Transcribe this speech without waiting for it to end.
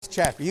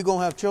chapter. You going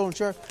to have children's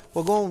church?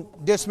 We're going to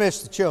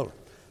dismiss the children.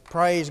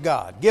 Praise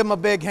God. Give them a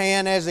big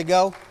hand as they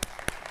go.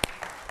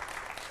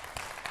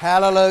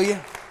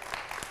 Hallelujah.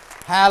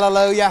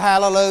 Hallelujah.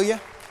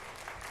 Hallelujah.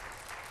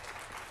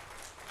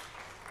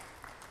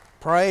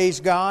 Praise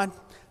God.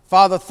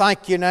 Father,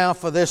 thank you now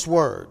for this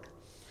word.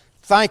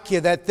 Thank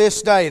you that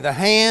this day the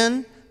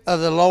hand of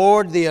the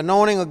Lord, the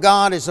anointing of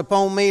God is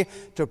upon me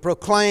to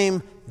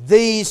proclaim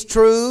these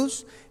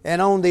truths.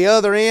 And on the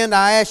other end,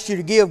 I ask you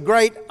to give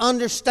great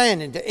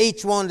understanding to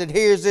each one that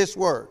hears this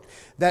word,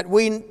 that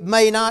we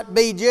may not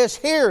be just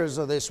hearers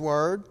of this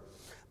word,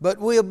 but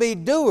we'll be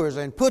doers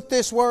and put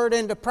this word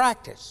into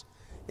practice.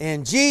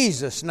 In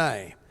Jesus'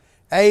 name,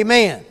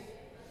 amen.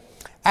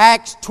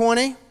 Acts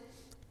 20,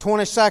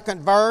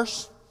 22nd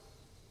verse.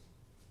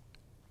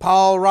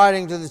 Paul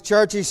writing to the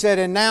church, he said,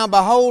 "And now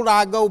behold,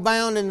 I go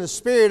bound in the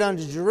Spirit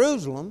unto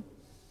Jerusalem,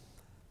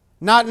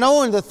 not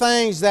knowing the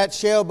things that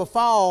shall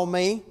befall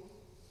me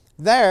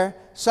there,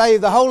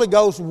 save the Holy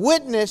Ghost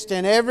witnessed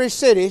in every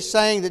city,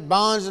 saying that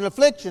bonds and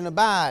affliction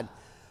abide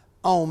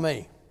on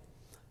me."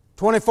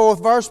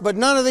 24th verse, "But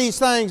none of these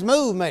things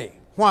move me."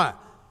 Why?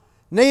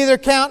 "Neither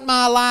count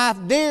my life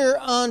dear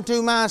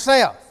unto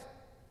myself."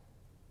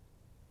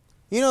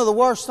 You know the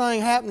worst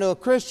thing happened to a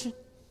Christian?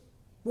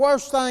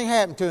 Worst thing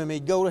happened to him,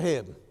 he'd go to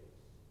heaven.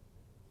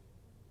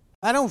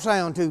 That don't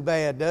sound too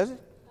bad, does it?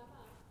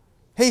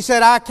 He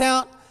said, "I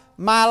count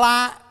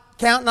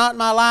not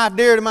my life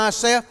dear to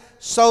myself,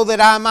 so that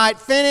I might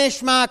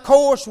finish my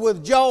course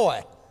with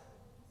joy."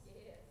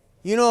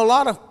 You know, a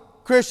lot of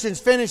Christians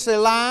finish their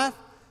life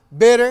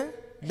bitter,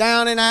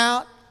 down and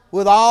out,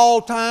 with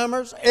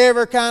Alzheimer's,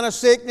 every kind of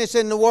sickness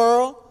in the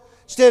world,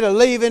 instead of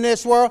leaving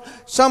this world.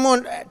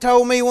 Someone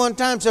told me one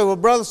time, said, "Well,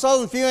 Brother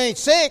Sutherlin, if you ain't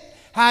sick,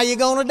 how you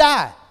going to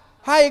die?"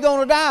 How you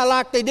going to die?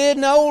 Like they did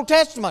in the Old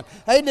Testament.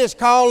 They just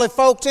called the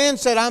folks in,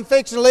 said, "I'm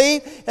fixing to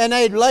leave," and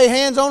they'd lay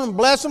hands on them,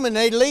 bless them, and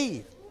they'd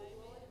leave.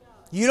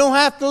 You don't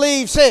have to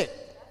leave sick.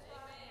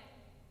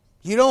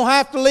 You don't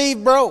have to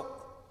leave broke.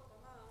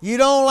 You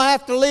don't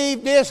have to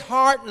leave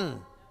disheartened.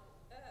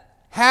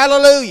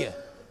 Hallelujah.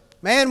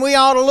 Man, we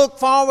ought to look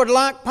forward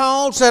like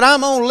Paul said,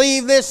 "I'm going to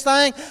leave this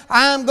thing.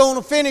 I'm going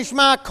to finish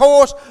my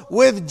course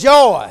with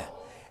joy.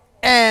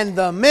 And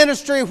the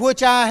ministry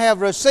which I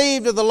have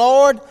received of the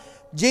Lord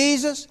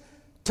Jesus,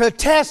 to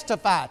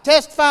testify."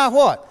 Testify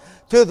what?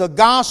 To the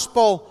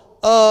gospel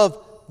of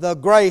the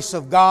grace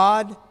of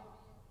God.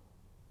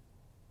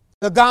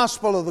 The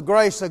gospel of the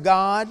grace of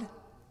God.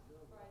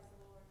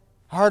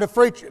 I heard a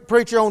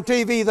preacher on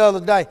TV the other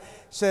day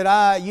said,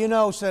 I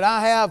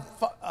have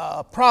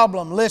a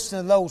problem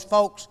listening to those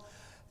folks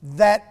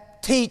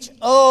that teach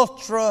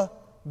ultra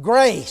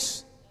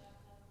grace.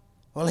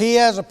 Well, he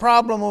has a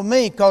problem with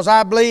me because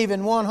I believe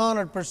in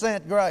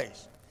 100%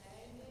 grace.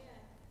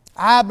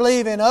 I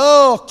believe in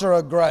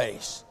ultra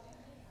grace.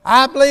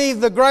 I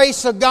believe the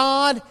grace of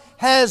God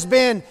has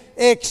been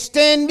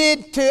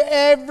extended to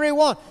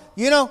everyone.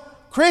 You know,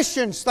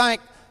 Christians think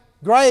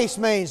grace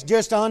means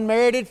just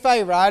unmerited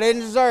favor. I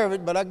didn't deserve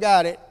it, but I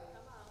got it.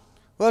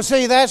 Well,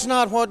 see, that's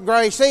not what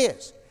grace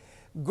is.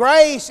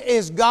 Grace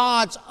is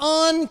God's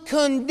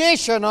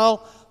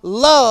unconditional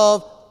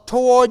love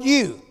toward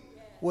you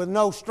with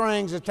no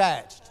strings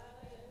attached.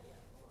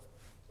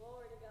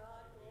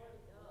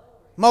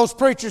 Most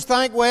preachers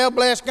think, well,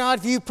 bless God,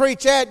 if you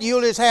preach that,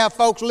 you'll just have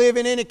folks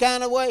living any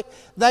kind of way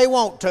they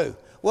want to.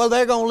 Well,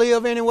 they're going to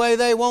live any way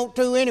they want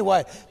to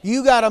anyway.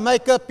 You got to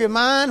make up your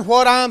mind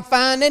what I'm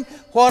finding,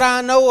 what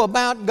I know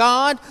about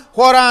God,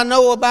 what I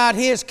know about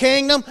His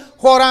kingdom,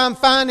 what I'm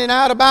finding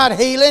out about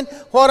healing,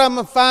 what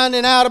I'm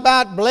finding out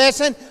about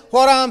blessing,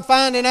 what I'm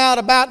finding out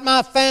about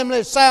my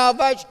family's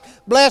salvation.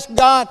 Bless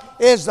God,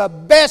 is the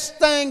best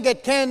thing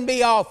that can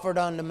be offered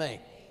unto me.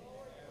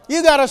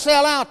 You got to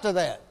sell out to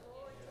that.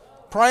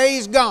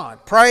 Praise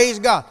God. Praise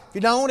God. If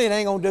you don't, it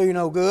ain't going to do you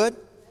no good.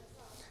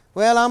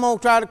 Well, I'm going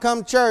to try to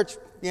come to church,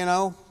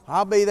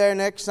 I'll be there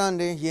next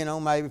Sunday,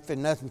 maybe if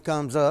nothing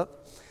comes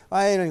up.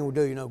 Well, it ain't going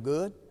to do you no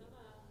good.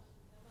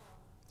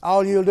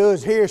 All you'll do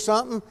is hear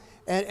something,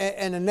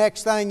 and the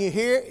next thing you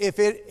hear, if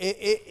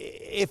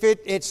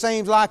it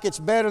seems like it's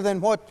better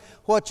than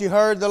what you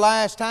heard the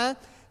last time,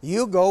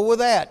 you'll go with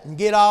that and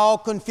get all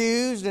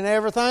confused and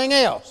everything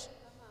else.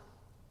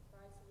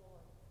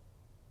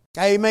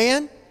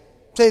 Amen?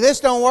 See, this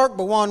don't work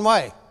but one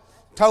way.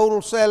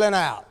 Total selling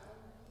out.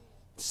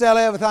 Sell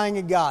everything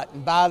you got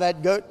and buy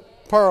that good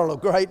pearl of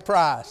great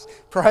price.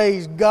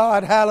 Praise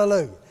God.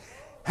 Hallelujah.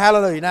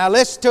 Hallelujah. Now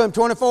listen to him,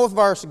 24th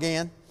verse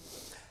again.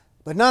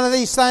 "But none of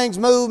these things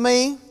move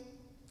me,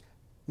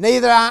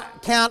 neither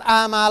count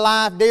I my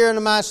life dear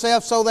unto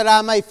myself, so that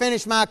I may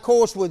finish my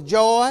course with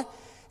joy,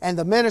 and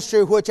the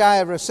ministry which I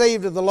have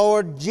received of the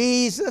Lord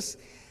Jesus,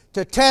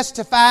 to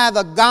testify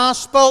the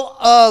gospel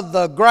of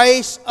the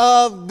grace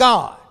of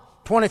God."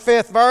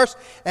 25th verse,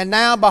 "And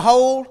now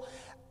behold,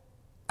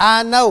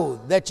 I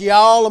know that ye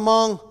all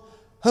among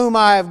whom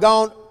I have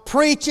gone,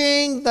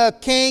 preaching the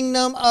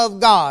kingdom of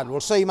God, will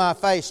see my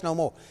face no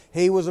more."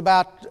 He was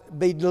about to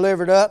be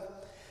delivered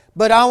up.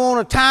 But I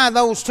want to tie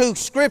those two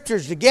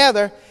scriptures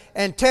together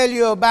and tell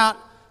you about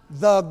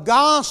the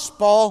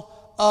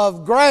gospel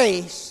of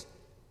grace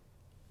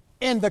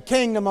in the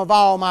kingdom of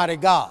Almighty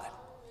God.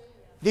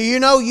 Do you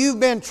know you've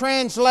been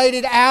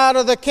translated out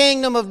of the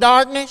kingdom of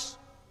darkness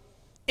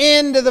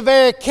into the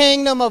very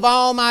kingdom of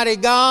Almighty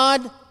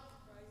God?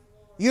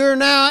 You're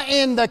now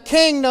in the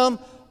kingdom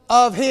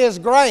of His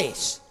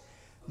grace.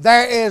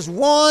 There is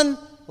one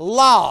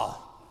law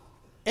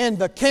in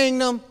the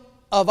kingdom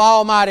of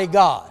Almighty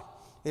God.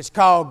 It's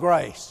called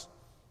grace.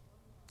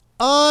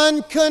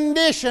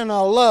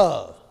 Unconditional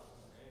love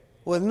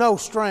with no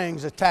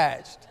strings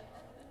attached.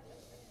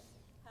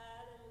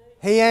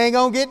 He ain't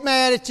going to get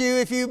mad at you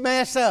if you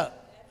mess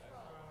up.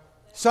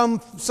 Some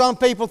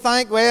people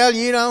think, well,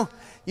 you know,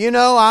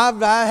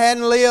 I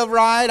hadn't lived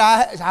right.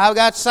 I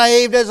got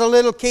saved as a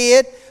little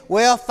kid.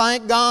 Well,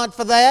 thank God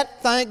for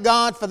that. Thank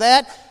God for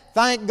that.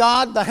 Thank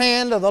God the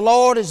hand of the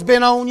Lord has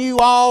been on you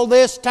all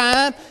this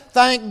time.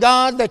 Thank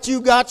God that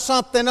you got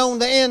something on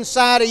the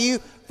inside of you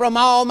from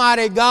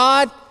Almighty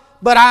God.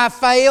 But I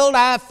failed,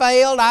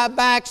 I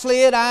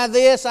backslid, I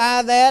this,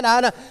 I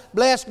that.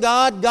 Bless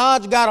God,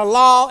 God's got a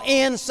law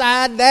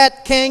inside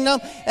that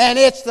kingdom, and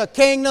it's the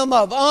kingdom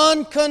of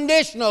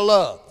unconditional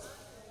love.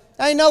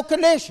 Ain't no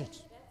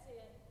conditions.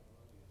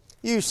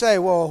 You say,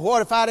 well,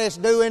 what if I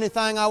just do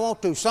anything I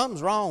want to?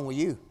 Something's wrong with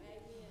you.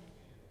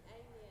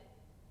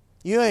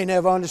 You ain't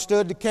never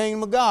understood the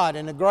kingdom of God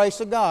and the grace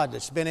of God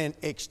that's been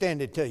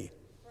extended to you.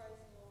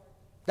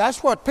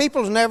 That's what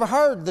people's never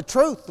heard the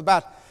truth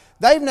about.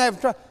 They've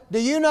never. Do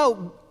you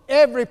know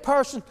every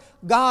person,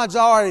 God's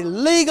already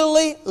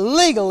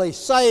legally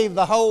saved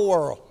the whole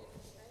world?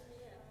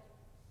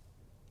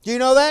 Do you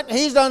know that?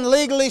 He's done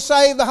legally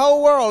saved the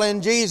whole world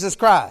in Jesus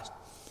Christ.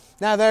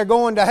 Now they're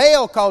going to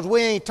hell because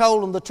we ain't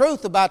told them the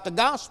truth about the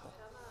gospel.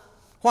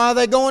 Why are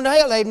they going to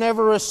hell? They've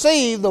never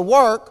received the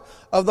work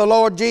of the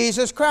Lord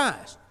Jesus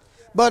Christ.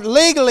 But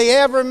legally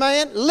every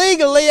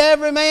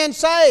man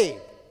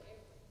saved.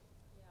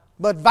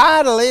 But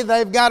vitally,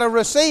 they've got to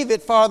receive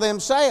it for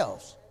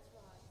themselves.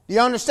 Do you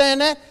understand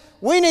that?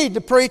 We need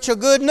to preach a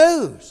good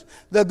news.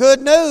 The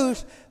good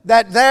news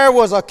that there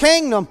was a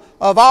kingdom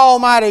of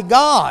Almighty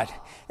God.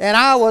 And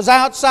I was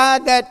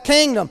outside that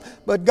kingdom.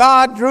 But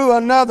God drew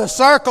another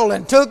circle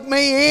and took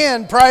me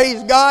in.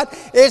 Praise God.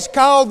 It's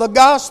called the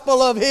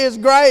gospel of His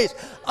grace.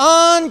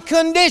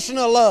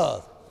 Unconditional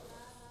love.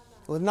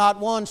 With not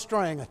one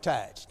string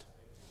attached.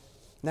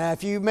 Now,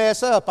 if you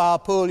mess up, I'll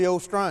pull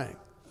your string.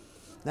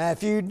 Now,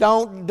 if you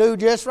don't do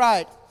just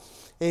right,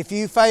 if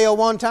you fail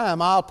one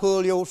time, I'll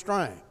pull your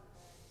string.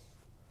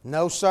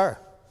 No, sir.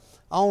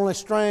 Only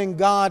string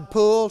God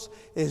pulls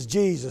is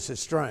Jesus'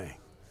 string.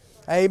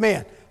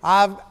 Amen.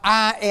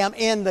 I am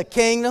in the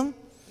kingdom.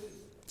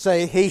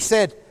 See, he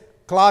said,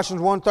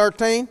 Colossians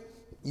 1:13,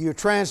 you're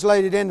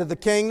translated into the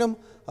kingdom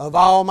of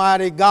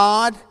Almighty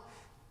God.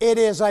 It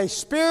is a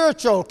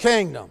spiritual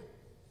kingdom.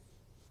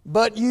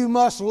 But you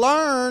must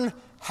learn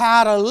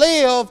how to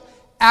live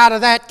out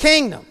of that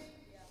kingdom.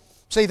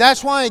 See,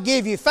 that's why He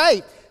give you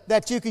faith,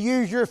 that you can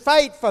use your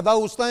faith for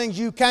those things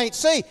you can't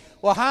see.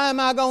 Well, how am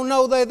I going to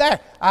know they're there?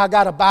 I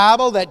got a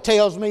Bible that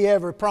tells me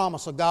every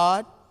promise of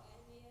God.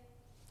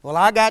 Well,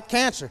 I got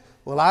cancer.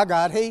 Well, I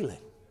got healing.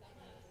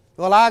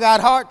 Well, I got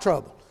heart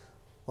trouble.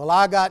 Well,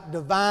 I got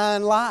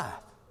divine life.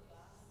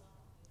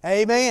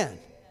 Amen.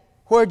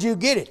 Where'd you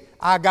get it?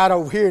 I got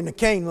over here in the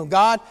kingdom of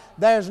God.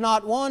 There's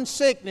not one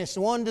sickness,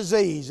 one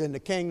disease in the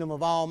kingdom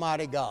of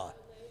Almighty God.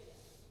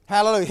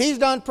 Hallelujah. He's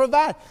done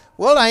provide.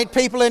 Well, ain't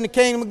people in the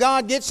kingdom of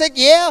God get sick?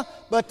 Yeah,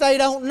 but they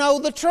don't know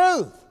the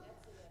truth.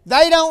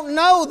 They don't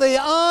know the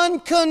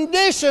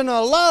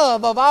unconditional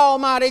love of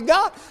Almighty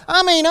God.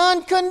 I mean,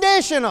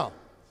 unconditional.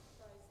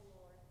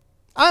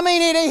 I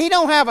mean, He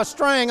don't have a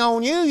string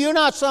on you. You're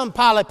not some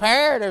Polly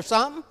Parrot or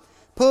something.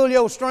 Pull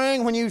your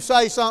string when you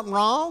say something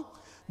wrong,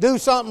 do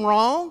something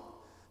wrong,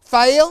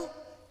 fail.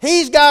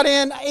 He's got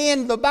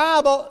in the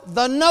Bible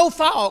the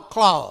no-fault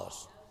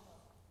clause.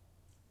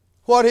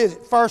 What is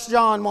it? 1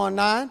 John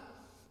 1:9.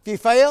 If you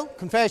fail,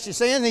 confess your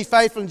sins, He's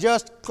faithful and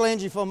just to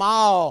cleanse you from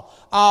all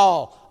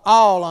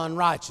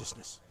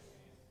unrighteousness.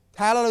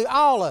 Hallelujah.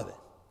 All of it.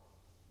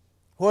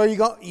 Where you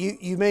go?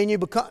 You mean you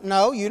become?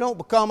 No, you don't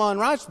become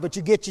unrighteous, but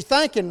you get your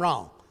thinking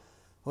wrong.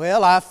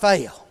 Well, I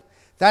fail.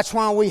 That's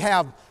why we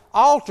have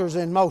altars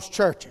in most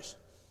churches.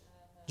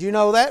 Do you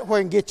know that? Where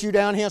it can get you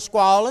down here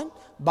squalling,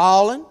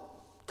 bawling,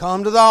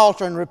 come to the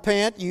altar and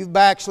repent. You've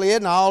backslid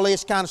and all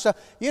this kind of stuff.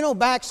 You know,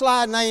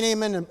 backsliding ain't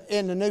even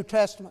in the New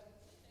Testament.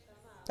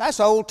 That's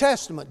Old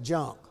Testament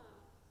junk.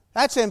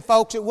 That's in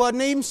folks that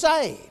wasn't even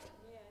saved.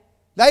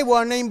 They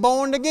wasn't even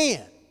born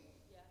again.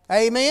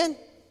 Amen?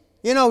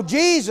 You know,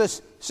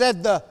 Jesus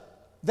said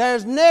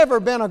there's never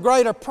been a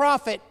greater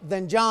prophet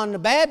than John the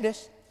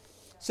Baptist.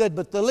 Said,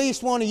 but the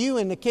least one of you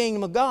in the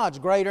kingdom of God's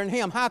greater than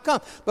him. How come?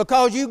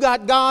 Because you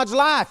got God's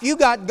life. You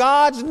got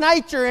God's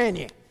nature in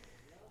you.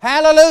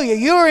 Hallelujah.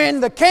 You're in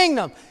the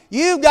kingdom.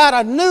 You've got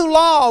a new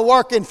law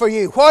working for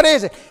you. What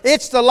is it?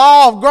 It's the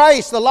law of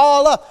grace, the law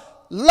of love.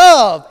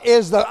 Love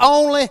is the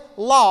only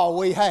law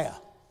we have.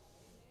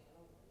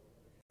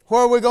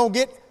 Where are we going to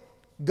get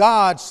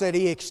God said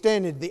He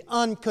extended the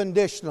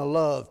unconditional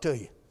love to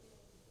you.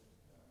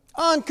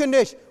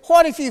 Unconditional.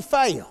 What if you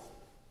fail?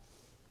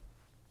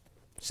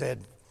 Said,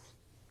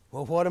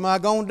 well, what am I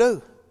going to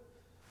do?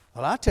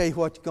 Well, I'll tell you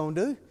what you're going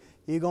to do.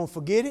 You're going to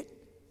forget it,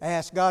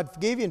 ask God to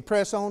forgive you, and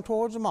press on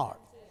towards the mark.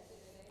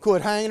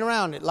 Quit hanging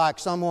around it like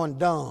someone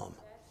dumb.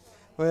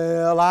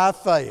 Well, I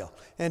failed.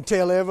 And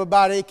tell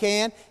everybody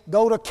can.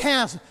 Go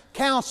to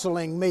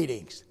counseling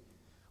meetings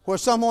where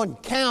someone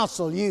can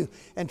counsel you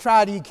and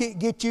try to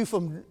get you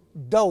from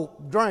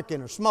dope,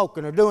 drinking, or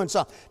smoking, or doing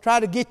something. Try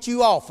to get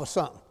you off of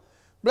something.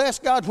 Bless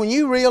God, when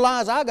you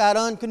realize I got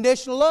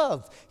unconditional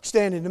love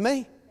extended to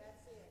me.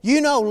 You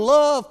know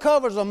love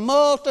covers a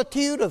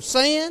multitude of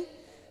sin.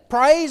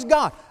 Praise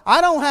God.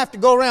 I don't have to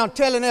go around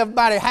telling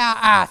everybody how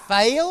I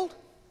failed.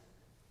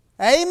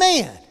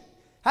 Amen.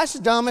 That's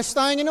the dumbest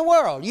thing in the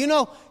world. You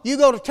know, you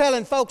go to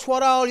telling folks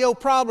what all your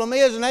problem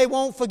is and they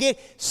won't forget.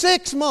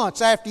 6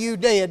 months after you're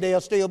dead, they'll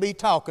still be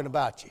talking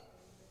about you.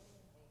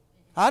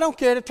 I don't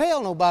care to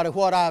tell nobody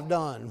what I've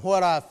done,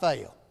 what I've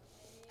failed.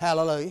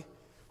 Hallelujah.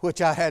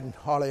 Which I hadn't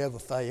hardly ever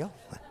failed.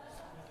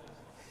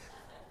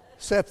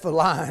 Except for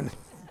lying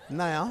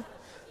now.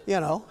 You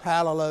know,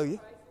 hallelujah.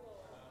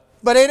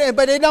 But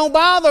it don't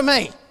bother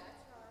me.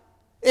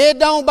 It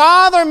don't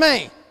bother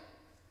me.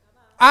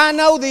 I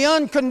know the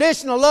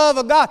unconditional love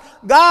of God.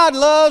 God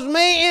loves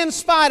me in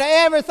spite of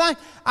everything.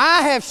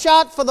 I have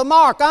shot for the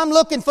mark. I'm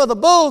looking for the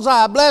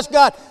bullseye. Bless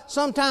God.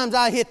 Sometimes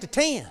I hit the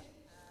 10.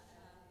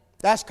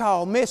 That's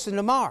called missing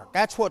the mark.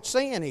 That's what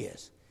sin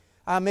is.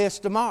 I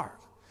missed the mark.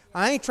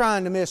 I ain't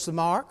trying to miss the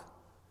mark.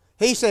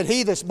 He said,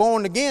 he that's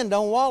born again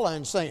don't wallow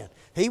in sin.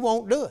 He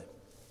won't do it.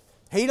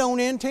 He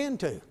don't intend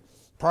to.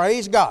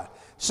 Praise God.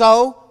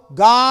 So,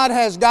 God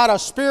has got a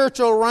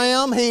spiritual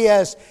realm He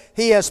has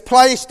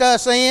placed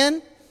us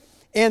in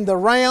the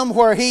realm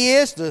where He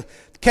is, the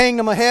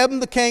kingdom of heaven,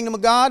 the kingdom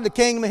of God, the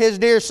kingdom of His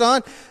dear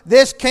Son.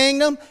 This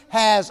kingdom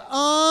has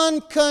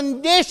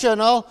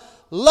unconditional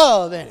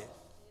love in it.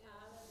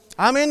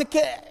 I'm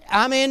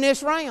in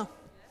this realm.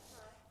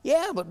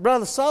 Yeah, but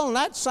Brother Sutherlin,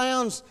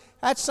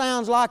 that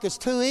sounds like it's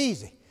too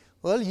easy.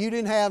 Well, you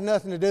didn't have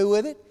nothing to do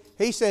with it.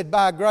 He said,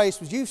 by grace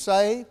was you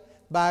saved,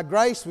 by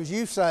grace was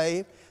you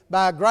saved,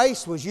 by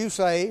grace was you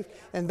saved,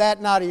 and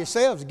that not of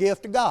yourselves, a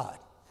gift of God.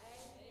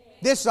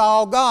 This is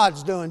all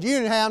God's doing. You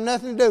didn't have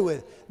nothing to do with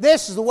it.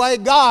 This is the way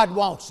God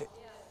wants it.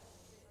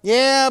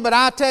 Yeah, but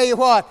I tell you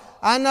what,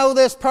 I know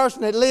this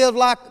person that lives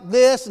like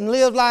this and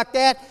lives like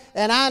that,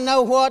 and I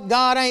know what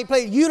God ain't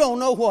pleased. You don't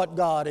know what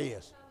God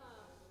is.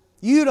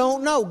 You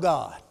don't know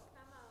God.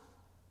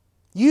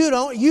 You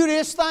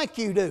just think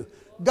you do.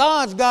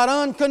 God's got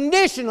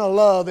unconditional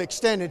love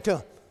extended to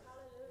him.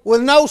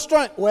 With no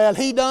strength. Well,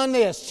 he done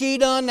this, she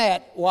done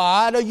that.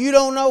 Why? You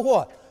don't know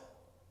what.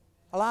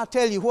 Well, I'll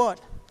tell you what.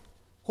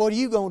 What are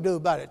you going to do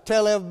about it?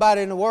 Tell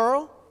everybody in the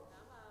world?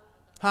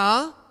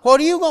 Huh?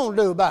 What are you going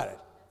to do about it?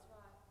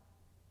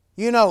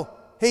 You know,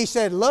 he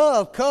said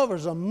love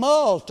covers a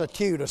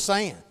multitude of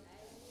sin.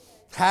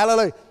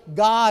 Hallelujah.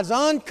 God's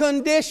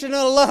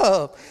unconditional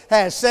love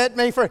has set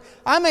me free.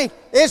 I mean,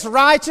 it's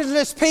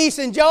righteousness, peace,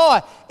 and joy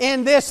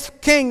in this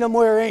kingdom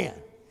we're in.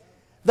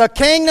 The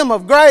kingdom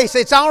of grace,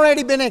 it's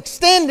already been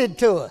extended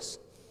to us.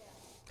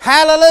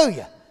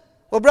 Hallelujah.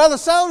 Well, Brother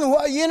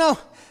Sutherlin, you know,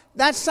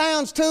 that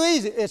sounds too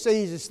easy. It's the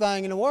easiest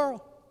thing in the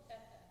world.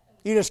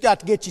 You just got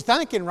to get you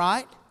thinking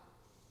right.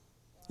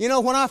 You know,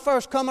 when I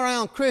first come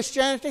around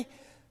Christianity,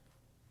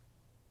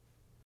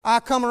 I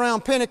come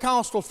around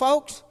Pentecostal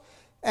folks,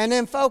 and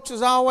them folks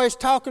is always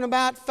talking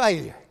about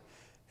failure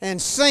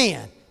and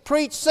sin.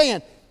 Preach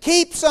sin.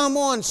 Keep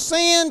someone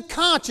sin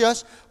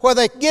conscious where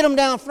they get them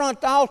down front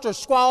of the altar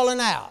squalling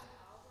out.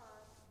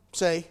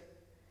 See?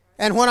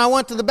 And when I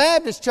went to the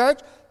Baptist church,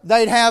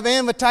 they'd have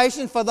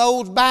invitations for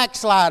those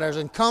backsliders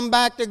and come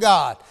back to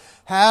God.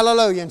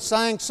 Hallelujah. And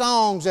sing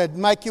songs that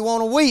make you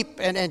want to weep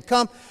and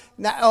come.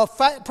 Now,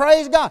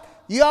 praise God.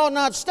 You ought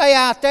not stay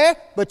out there,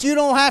 but you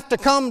don't have to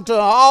come to an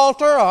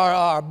altar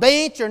or a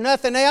bench or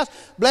nothing else.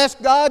 Bless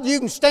God, you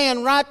can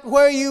stand right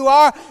where you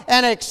are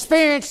and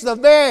experience the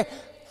very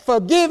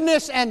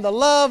forgiveness and the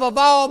love of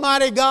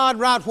Almighty God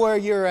right where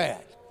you're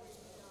at.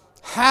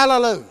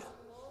 Hallelujah.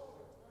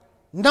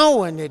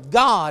 Knowing that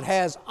God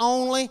has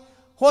only,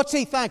 what's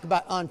He think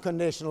about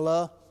unconditional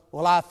love?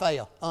 Well, I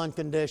failed.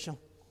 Unconditional.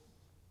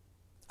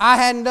 I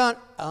hadn't done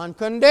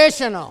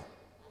unconditional.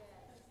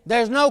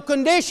 There's no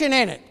condition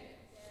in it.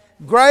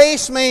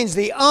 Grace means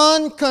the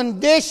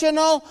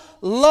unconditional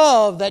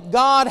love that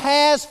God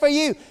has for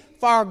you.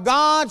 For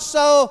God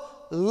so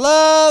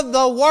loved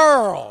the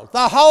world,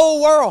 the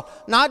whole world,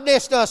 not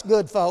just us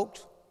good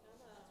folks.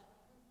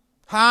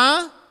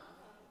 Huh?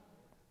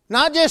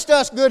 Not just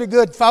us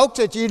good folks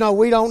that, you know,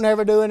 we don't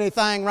never do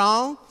anything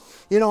wrong.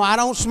 You know, I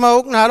don't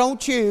smoke and I don't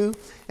chew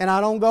and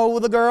I don't go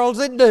with the girls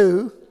that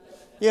do.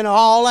 You know,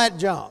 all that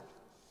junk.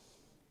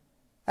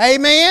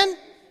 Amen?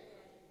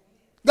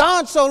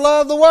 God so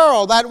loved the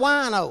world, that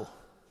wino.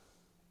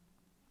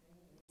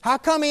 How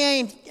come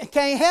He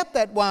can't help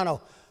that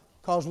wino?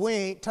 Because we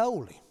ain't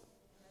told Him.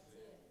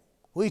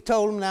 We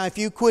told them, now if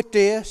you quit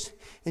this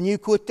and you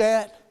quit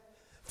that.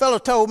 A fellow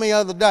told me the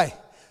other day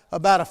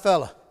about a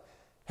fella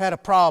had a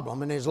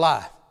problem in his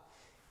life.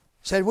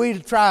 Said we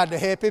tried to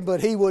help him,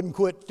 but he wouldn't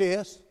quit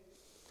this.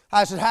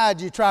 I said,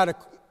 how'd you try to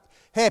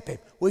help him?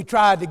 We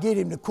tried to get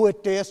him to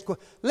quit this.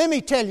 Let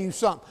me tell you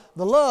something.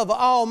 The love of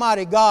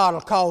Almighty God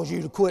will cause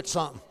you to quit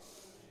something.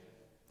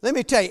 Let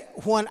me tell you,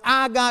 when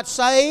I got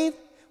saved,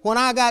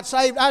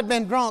 I'd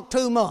been drunk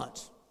 2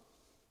 months.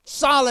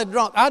 Solid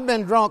drunk. I'd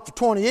been drunk for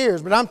 20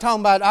 years, but I'm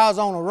talking about I was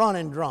on a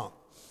running drunk.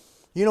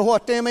 You know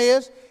what them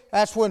is?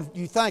 That's when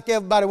you think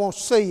everybody wants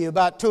to see you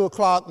about 2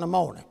 o'clock in the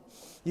morning.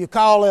 You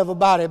call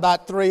everybody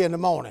about 3 in the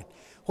morning.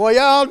 What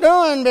y'all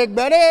doing, big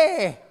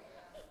buddy?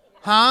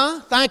 Huh?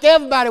 Think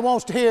everybody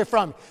wants to hear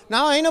from you.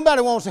 No, ain't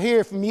nobody wants to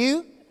hear from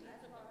you.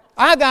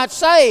 I got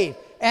saved,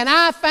 and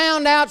I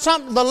found out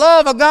something. The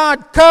love of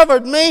God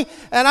covered me,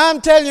 and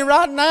I'm telling you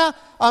right now,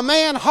 a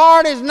man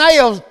hard as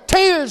nails,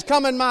 tears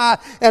come in my eye,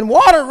 and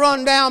water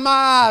run down my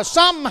eyes.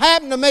 Something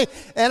happened to me,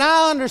 and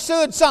I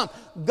understood something.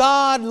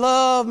 God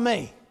loved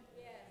me.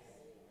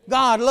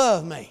 God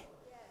loved me.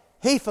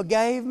 He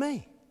forgave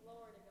me.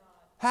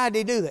 How did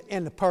He do that?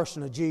 In the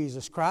person of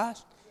Jesus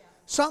Christ.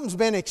 Something's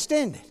been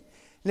extended.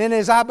 And then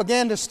as I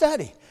began to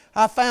study,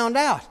 I found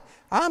out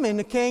I'm in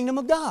the kingdom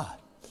of God.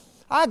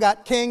 I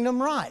got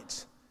kingdom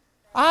rights.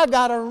 I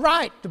got a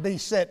right to be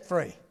set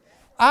free.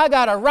 I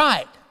got a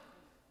right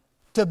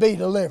to be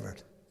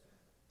delivered.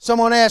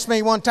 Someone asked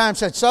me one time,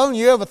 said, "So,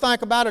 you ever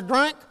think about a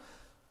drink?"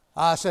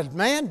 I said,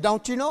 "Man,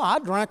 don't you know, I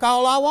drink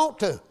all I want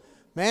to."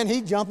 Man,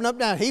 he jumping up and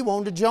down. He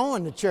wanted to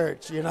join the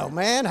church,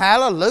 man.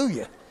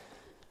 Hallelujah.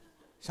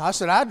 So I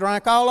said, I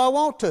drink all I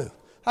want to.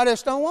 I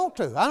just don't want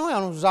to. I don't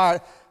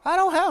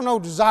have no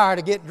desire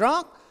to get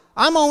drunk.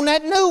 I'm on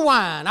that new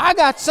wine. I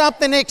got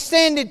something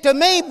extended to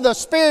me, the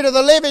Spirit of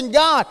the living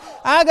God.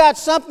 I got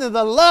something of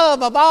the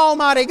love of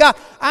Almighty God.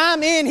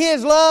 I'm in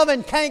His love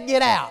and can't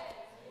get out.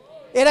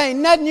 It ain't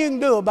nothing you can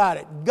do about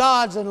it.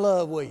 God's in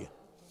love with you.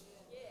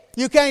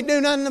 You can't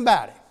do nothing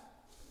about it.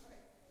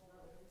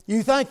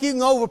 You think you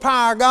can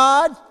overpower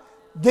God?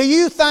 Do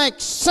you think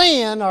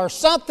sin or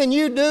something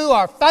you do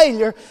or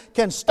failure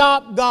can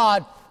stop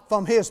God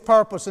from His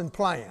purpose and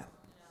plan?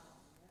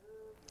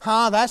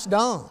 That's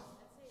dumb.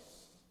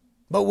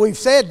 But we've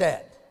said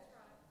that.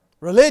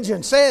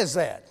 Religion says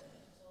that.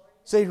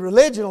 See,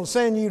 religion will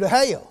send you to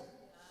hell.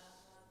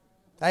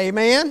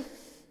 Amen?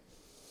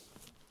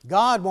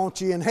 God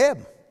wants you in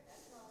heaven.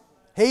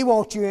 He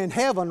wants you in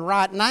heaven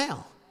right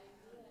now.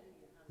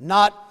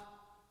 Not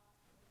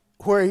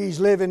where He's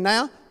living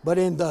now, but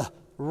in the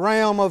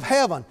realm of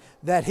heaven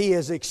that He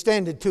has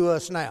extended to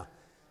us now.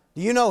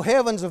 Do you know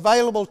heaven's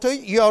available to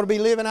you? You ought to be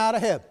living out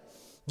of heaven.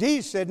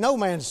 Jesus said, no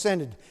man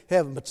ascended to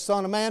heaven, but the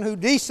Son of Man who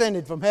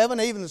descended from heaven,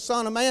 even the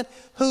Son of Man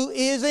who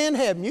is in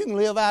heaven. You can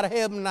live out of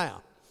heaven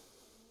now.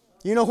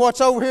 You know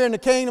what's over here in the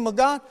kingdom of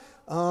God?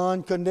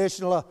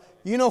 Unconditional love.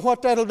 You know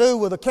what that'll do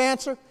with a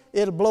cancer?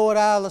 It'll blow it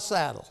out of the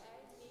saddle.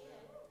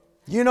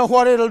 You know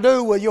what it'll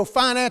do with your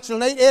financial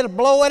need? It'll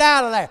blow it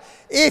out of there.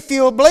 If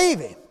you'll believe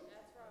Him.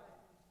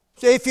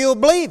 See, if you'll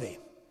believe Him.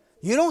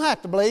 You don't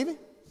have to believe Him.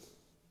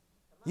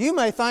 You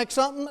may think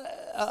something,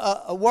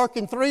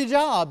 working 3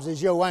 jobs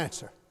is your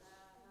answer.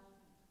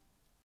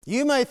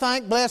 You may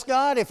think, bless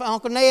God, if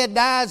Uncle Ned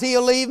dies,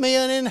 he'll leave me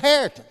an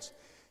inheritance.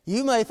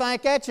 You may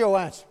think that's your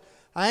answer.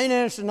 I ain't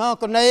interested in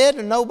Uncle Ned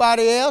or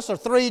nobody else or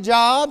 3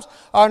 jobs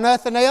or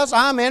nothing else.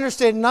 I'm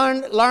interested in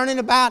learning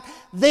about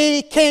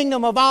the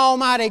kingdom of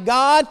Almighty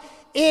God.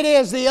 It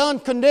is the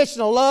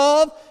unconditional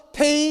love,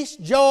 peace,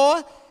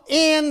 joy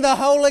in the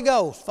Holy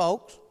Ghost,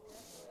 folks.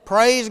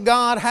 Praise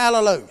God.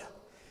 Hallelujah.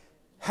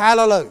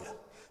 Hallelujah.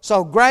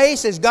 So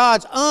grace is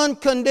God's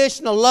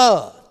unconditional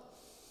love.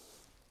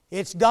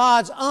 It's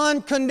God's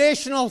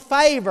unconditional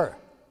favor.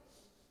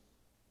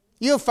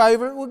 You're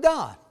favored with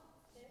God.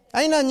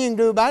 Ain't nothing you can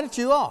do about it.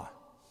 You are.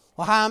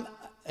 Well,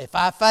 if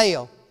I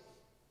fail?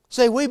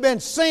 See, we've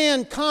been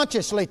sin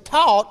consciously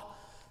taught.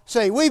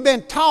 See, we've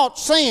been taught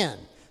sin.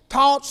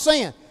 Taught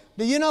sin.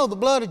 Do you know the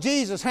blood of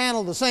Jesus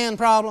handled the sin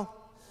problem?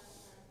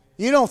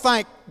 You don't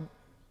think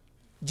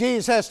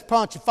Jesus has to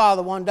punch your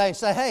father one day and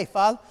say, "Hey,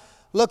 Father,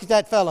 look at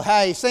that fellow,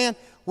 how he sinned.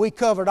 We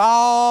covered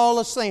all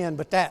the sin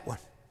but that one."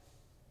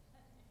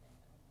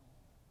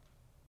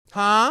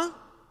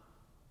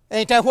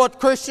 Ain't that what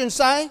Christians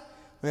say?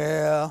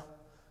 Well,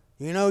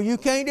 you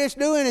can't just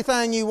do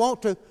anything you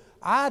want to.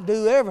 I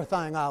do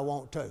everything I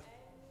want to.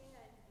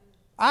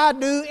 I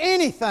do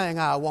anything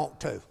I want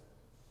to.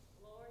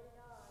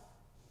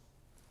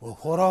 Well,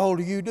 what all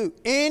do you do?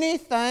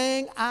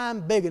 Anything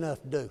I'm big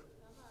enough to do.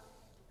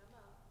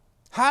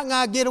 How can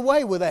I get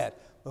away with that?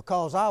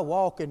 Because I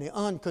walk in the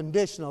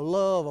unconditional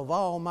love of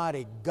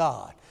Almighty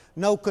God.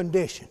 No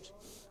conditions.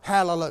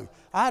 Hallelujah.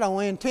 I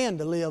don't intend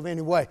to live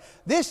anyway.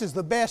 This is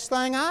the best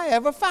thing I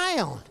ever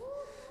found.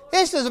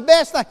 This is the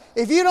best thing.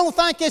 If you don't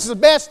think this is the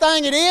best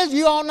thing it is,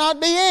 you ought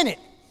not be in it.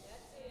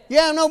 You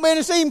have no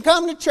business even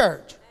coming to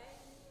church.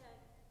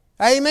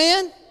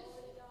 Amen?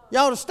 You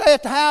ought to stay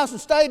at the house and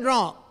stay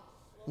drunk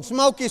and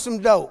smoke you some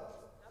dope.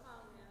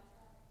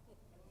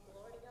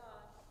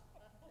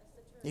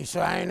 You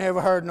say, I ain't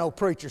never heard no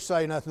preacher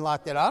say nothing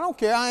like that. I don't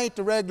care. I ain't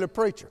the regular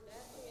preacher.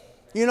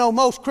 You know,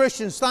 most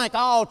Christians think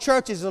all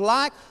churches are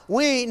alike.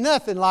 We ain't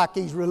nothing like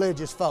these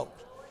religious folks.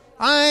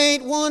 I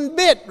ain't one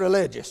bit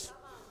religious.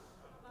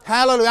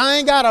 Hallelujah. I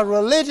ain't got a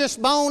religious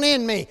bone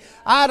in me.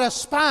 I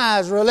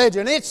despise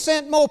religion. It's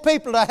sent more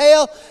people to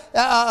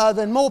hell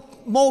than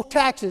more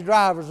taxi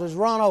drivers has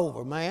run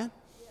over, man.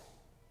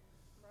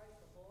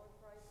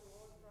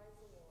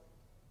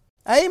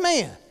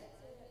 Amen.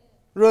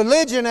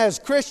 Religion as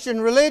Christian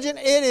religion,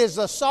 it is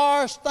the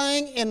sorest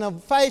thing in the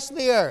face of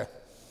the earth.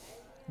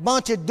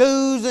 Bunch of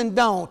do's and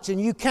don'ts, and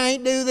you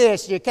can't do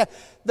this. You can't.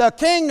 The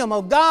kingdom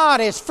of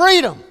God is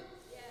freedom.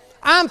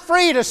 I'm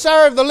free to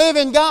serve the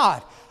living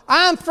God.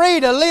 I'm free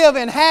to live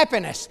in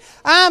happiness.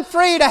 I'm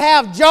free to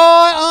have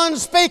joy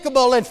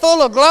unspeakable and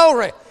full of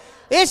glory.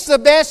 It's the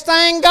best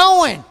thing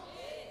going.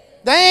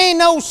 There ain't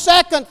no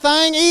second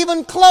thing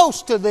even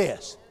close to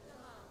this.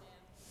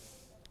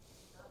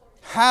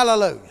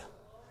 Hallelujah.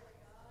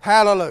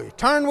 Hallelujah.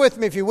 Turn with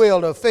me, if you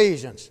will, to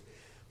Ephesians,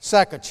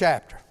 2nd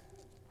chapter.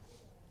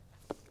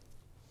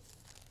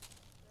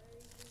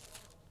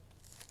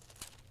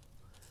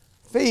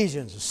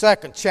 Ephesians, the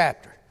 2nd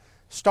chapter,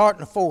 starting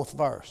the 4th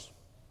verse.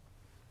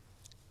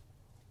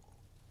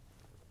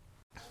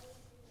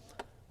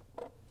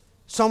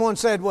 Someone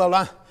said,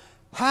 well,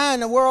 how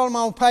in the world am I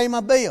going to pay my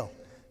bill?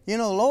 You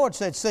know, the Lord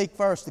said, seek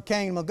first the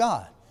kingdom of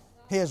God.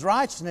 His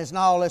righteousness and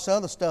all this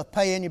other stuff,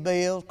 paying your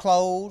bills,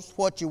 clothes,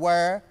 what you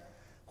wear,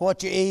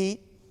 what you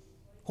eat,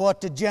 what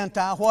the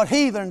Gentile, what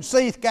heathens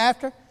seek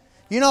after.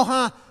 You know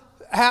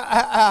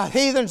how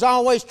heathens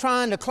always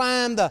trying to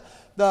climb the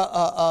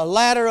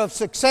ladder of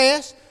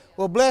success?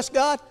 Well, bless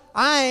God,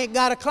 I ain't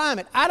got to climb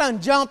it. I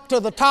done jumped to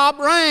the top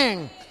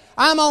ring.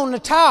 I'm on the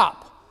top.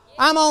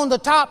 I'm on the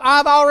top.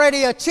 I've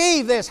already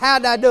achieved this. How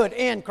did I do it?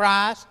 In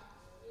Christ.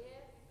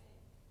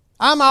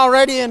 I'm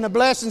already in the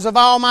blessings of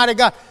Almighty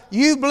God.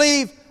 You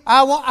believe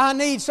I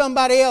need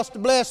somebody else to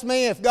bless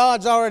me if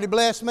God's already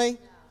blessed me?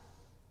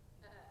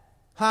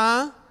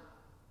 Huh?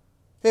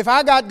 If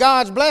I got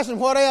God's blessing,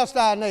 what else do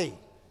I need?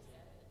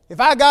 If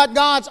I got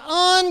God's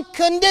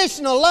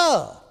unconditional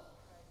love,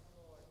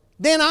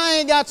 then I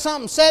ain't got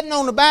something sitting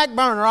on the back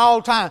burner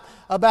all the time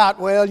about,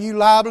 well, you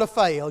liable to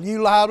fail,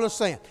 you liable to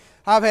sin.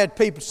 I've had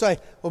people say,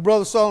 well,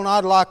 Brother Sutherlin,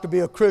 I'd like to be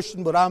a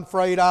Christian, but I'm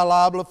afraid I'm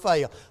liable to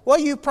fail. Well,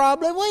 you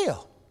probably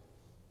will.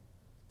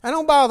 That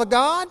don't bother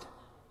God.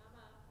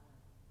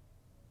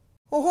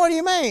 Well, what do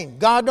you mean?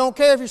 God don't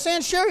care if you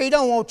sin? Sure, He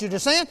don't want you to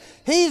sin.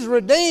 He's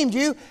redeemed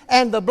you,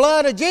 and the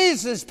blood of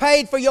Jesus has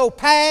paid for your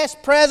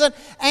past, present,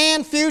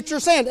 and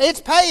future sin.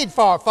 It's paid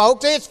for,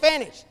 folks. It's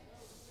finished.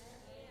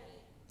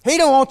 He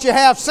don't want you to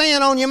have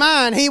sin on your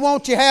mind. He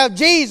wants you to have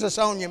Jesus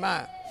on your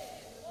mind.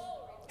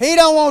 He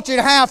don't want you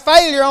to have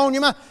failure on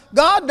your mind.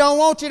 God don't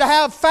want you to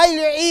have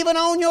failure even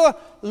on your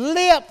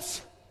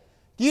lips.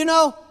 Do you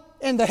know,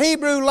 in the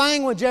Hebrew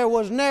language, there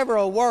was never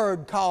a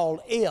word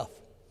called if.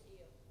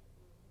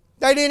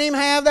 They didn't even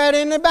have that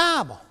in the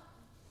Bible.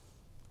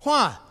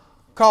 Why?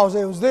 Because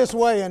it was this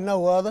way and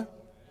no other.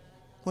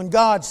 When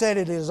God said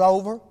it is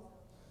over.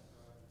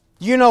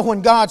 You know,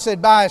 when God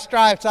said, by His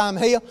stripes I'm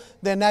healed,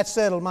 then that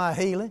settled my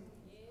healing.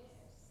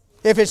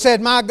 If it said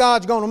my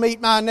God's going to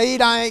meet my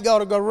need, I ain't got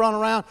to go run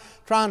around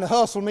trying to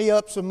hustle me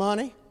up some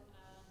money.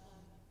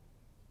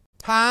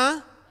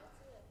 Huh?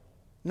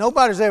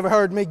 Nobody's ever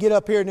heard me get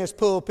up here in this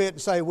pulpit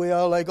and say,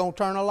 well, they're going to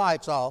turn the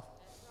lights off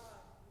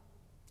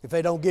if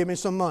they don't give me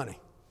some money.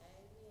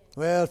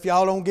 Well, if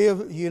y'all don't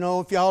give,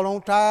 if y'all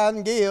don't tithe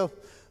and give,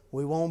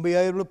 we won't be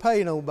able to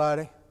pay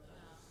nobody.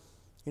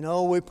 You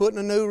know, we're putting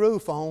a new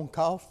roof on,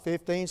 cost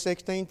 $15,000,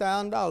 $16,000.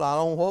 I don't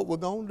know what we're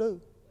going to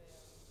do.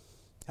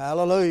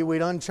 Hallelujah, we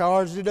done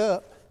charged it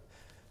up.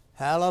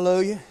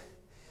 Hallelujah.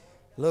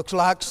 Looks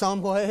like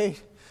some way,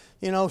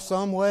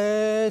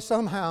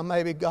 somehow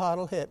maybe God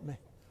will help me.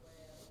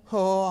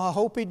 Oh, I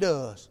hope He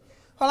does.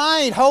 Well,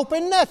 I ain't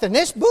hoping nothing.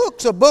 This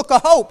book's a book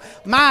of hope.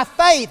 My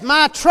faith,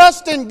 my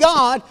trust in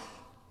God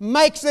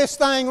makes this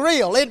thing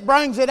real. It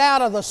brings it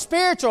out of the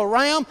spiritual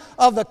realm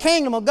of the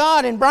kingdom of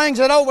God and brings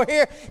it over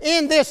here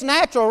in this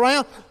natural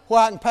realm where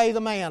I can pay the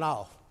man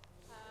off.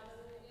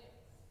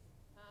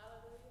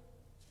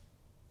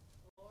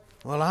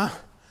 Well,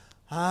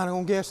 I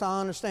don't guess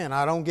I understand.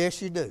 I don't guess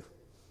you do.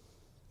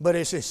 But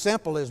it's as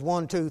simple as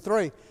 1, 2,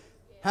 3.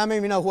 How many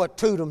of you know what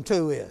 2 times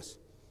 2 is?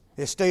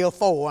 It's still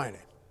 4, ain't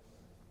it?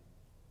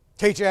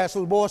 Teacher asked the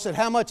little boy, said,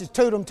 how much is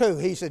 2 times 2?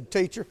 He said,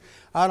 teacher,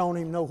 I don't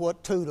even know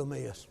what 2 times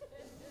is.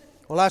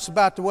 Well, that's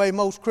about the way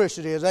most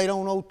Christians is. They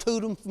don't know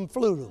 2 times from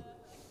flutum.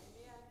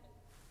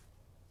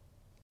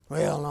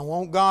 Well, I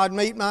want God to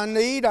meet my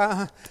need.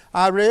 I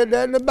read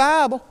that in the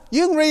Bible.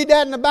 You can read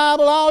that in the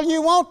Bible all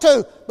you want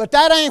to, but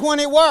that ain't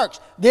when it works.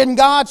 Didn't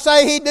God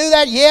say He'd do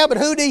that? Yeah, but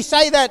who did He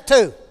say that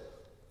to?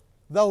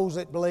 Those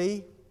that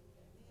believe.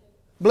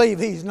 Believe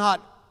He's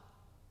not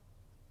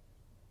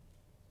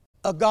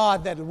a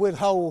God that will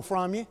withhold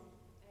from you.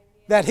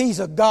 That He's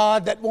a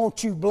God that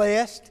wants you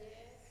blessed.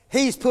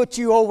 He's put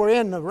you over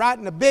right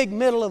in the big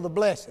middle of the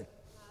blessing.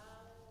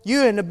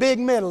 You're in the big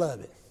middle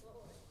of it.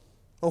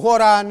 or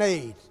what I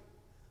need.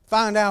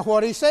 Find out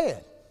what He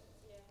said.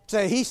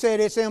 See, He said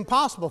it's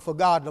impossible for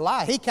God to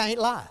lie. He can't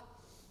lie.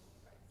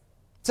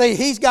 See,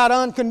 He's got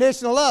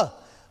unconditional love.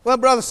 Well,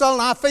 Brother Sutherlin,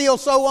 I feel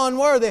so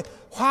unworthy.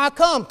 Why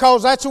come?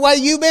 Because that's the way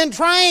you've been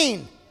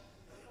trained.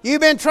 You've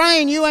been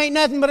trained. You ain't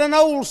nothing but an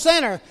old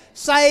sinner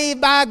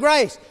saved by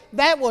grace.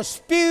 That was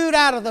spewed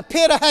out of the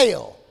pit of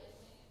hell.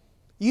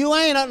 You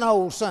ain't an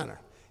old sinner.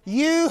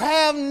 You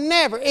have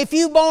never, if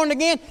you born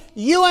again,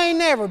 you ain't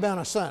never been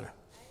a sinner.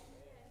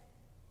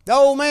 The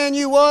old man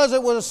you was,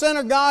 it was a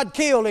sinner, God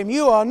killed him.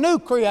 You are a new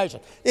creation.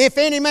 If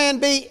any man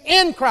be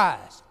in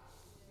Christ,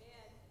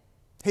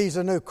 he's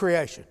a new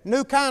creation.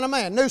 New kind of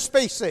man, new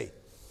species.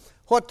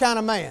 What kind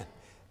of man?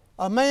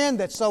 A man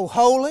that's so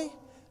holy,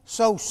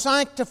 so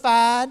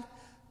sanctified,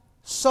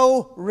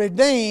 so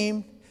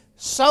redeemed,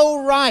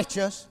 so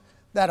righteous,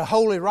 that a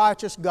holy,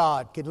 righteous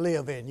God could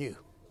live in you.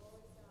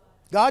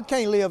 God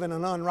can't live in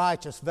an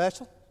unrighteous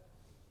vessel.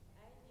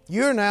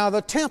 You're now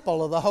the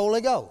temple of the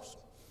Holy Ghost.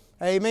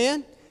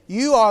 Amen?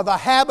 You are the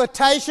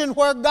habitation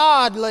where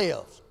God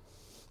lives.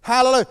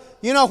 Hallelujah.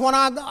 You know, when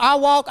I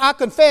walk, I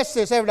confess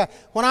this every day.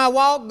 When I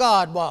walk,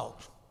 God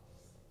walks.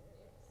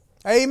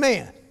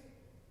 Amen.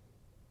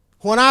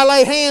 When I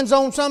lay hands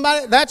on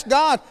somebody, that's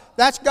God.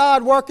 That's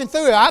God working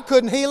through it. I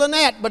couldn't heal a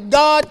gnat, but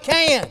God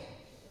can.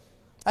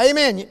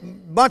 Amen.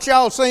 A bunch of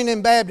y'all seen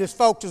them Baptist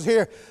folks was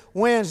here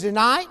Wednesday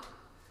night.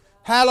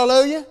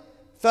 Hallelujah.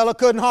 Fella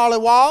couldn't hardly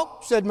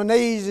walk. Said my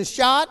knees is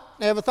shot.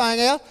 Everything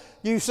else.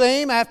 You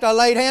see him, after I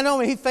laid hand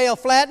on him, he fell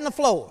flat on the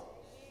floor.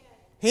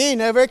 He ain't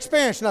never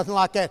experienced nothing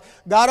like that.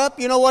 Got up,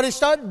 you know what he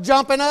started?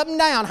 Jumping up and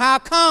down. How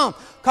come?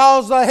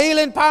 Because the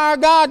healing power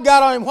of God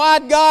got on him.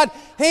 Why'd God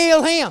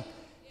heal him?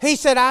 He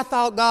said, I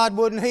thought God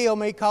wouldn't heal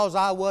me because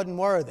I wasn't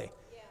worthy.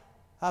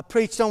 I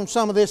preached on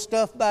some of this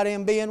stuff about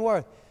him being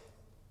worthy.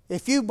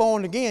 If you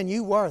born again,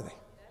 you worthy.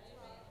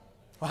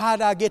 Well, how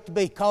did I get to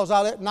be? Because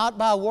not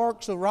by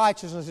works of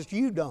righteousness that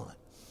you done,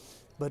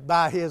 but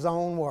by His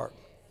own work.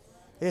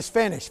 It's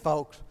finished,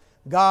 folks.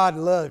 God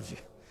loves you.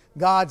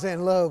 God's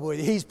in love with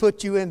you. He's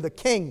put you in the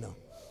kingdom.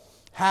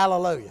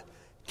 Hallelujah.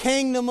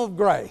 Kingdom of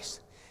grace.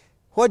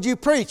 What'd you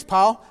preach,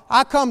 Paul?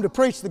 I come to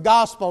preach the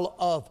gospel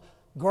of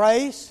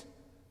grace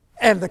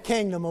and the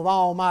kingdom of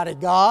Almighty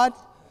God.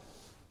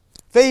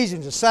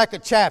 Ephesians, the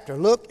 2nd chapter.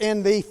 Look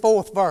in the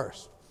 4th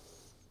verse.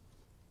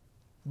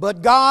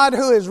 But God,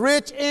 who is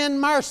rich in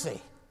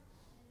mercy,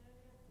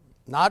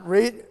 not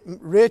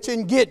rich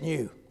in getting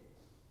you.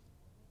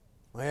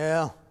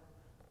 Well,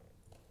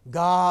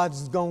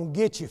 God's going to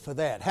get you for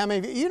that. How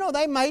many of you know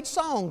they made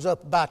songs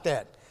up about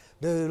that?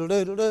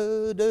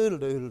 Doodle-doodle-doo,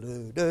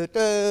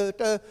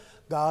 doodle-doodle-doo-doo-doo.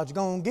 God's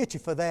going to get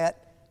you for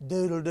that.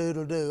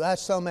 Doodle-doodle-doo.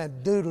 That's some of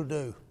that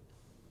doodle-doo.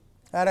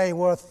 That ain't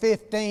worth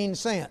 15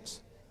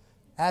 cents.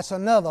 That's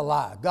another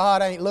lie.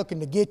 God ain't looking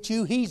to get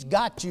you. He's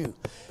got you.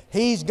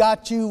 He's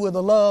got you with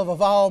the love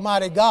of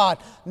Almighty God,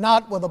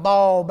 not with a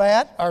ball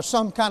bat or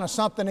some kind of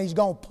something He's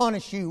going to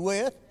punish you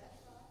with.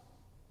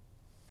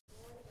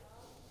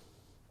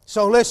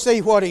 So let's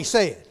see what He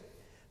said.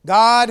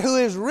 God who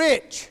is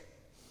rich.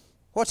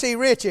 What's He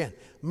rich in?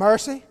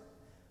 Mercy.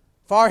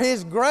 For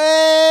His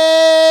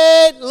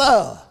great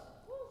love,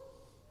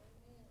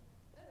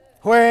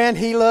 wherein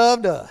He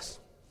loved us.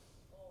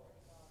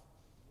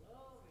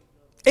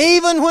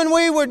 Even when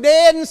we were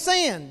dead in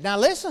sin. Now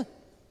listen.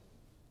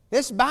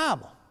 This is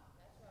Bible.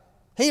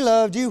 He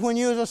loved you when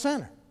you was a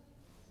sinner.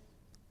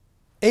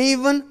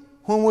 Even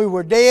when we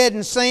were dead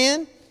in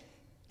sin,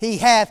 He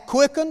hath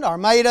quickened or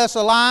made us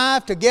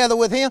alive together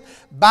with Him.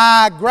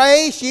 By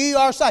grace ye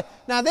are saved.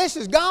 Now this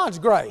is God's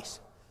grace.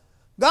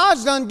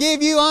 God's done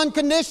give you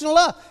unconditional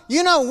love.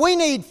 You know, we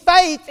need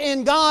faith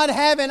in God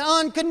having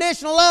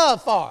unconditional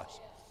love for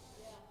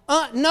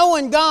us.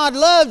 Knowing God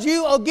loves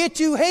you will get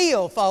you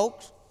healed,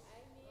 folks.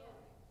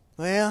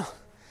 Well,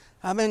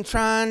 I've been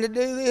trying to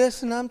do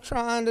this and I'm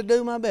trying to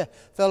do my best.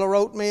 A fellow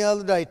wrote me the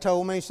other day,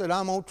 told me, he said,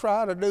 I'm going to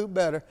try to do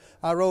better.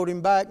 I wrote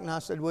him back and I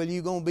said, well,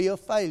 you're going to be a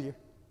failure.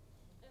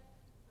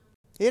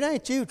 It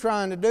ain't you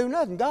trying to do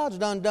nothing. God's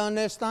done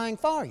this thing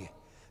for you.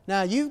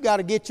 Now, you've got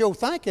to get your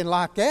thinking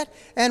like that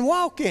and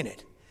walk in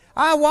it.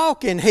 I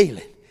walk in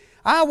healing.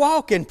 I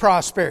walk in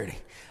prosperity.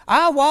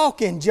 I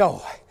walk in joy.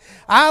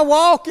 I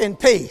walk in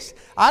peace.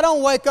 I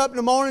don't wake up in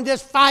the morning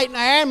just fighting the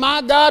air.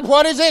 My God,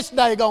 what is this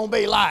day going to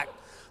be like?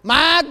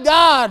 My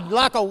God,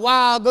 like a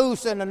wild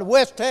goose in a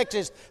West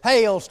Texas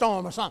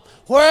hailstorm or something.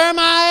 Where am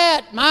I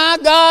at? My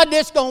God,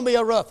 this is going to be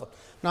a rough one.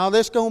 No,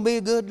 this is going to be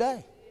a good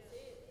day.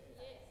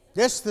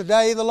 This is the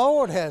day the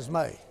Lord has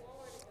made.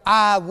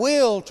 I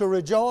will to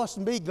rejoice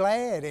and be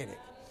glad in it.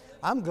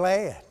 I'm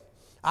glad.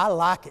 I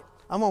like it.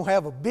 I'm going to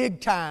have a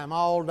big time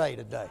all day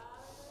today.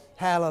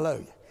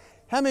 Hallelujah.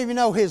 How many of you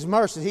know His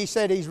mercies? He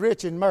said He's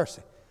rich in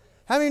mercy.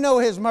 How many know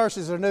His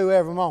mercies are new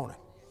every morning?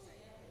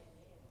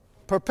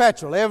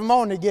 Perpetual. Every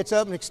morning He gets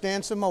up and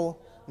extends some more.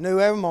 New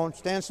every morning,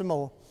 extends some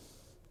more.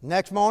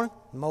 Next morning,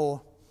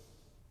 more.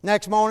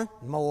 Next morning,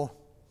 more.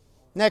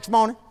 Next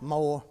morning,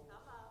 more.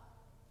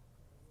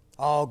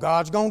 Oh,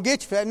 God's going to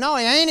get you for that. No,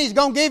 He ain't. He's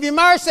going to give you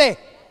mercy.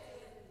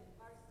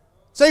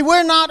 See,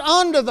 we're not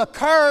under the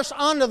curse,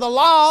 under the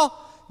law.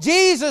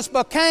 Jesus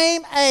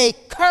became a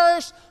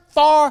curse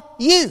for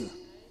you.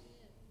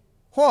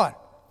 What?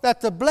 That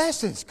the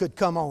blessings could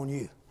come on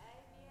you.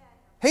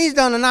 He's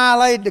done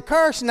annihilated the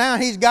curse. Now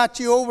He's got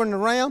you over in the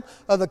realm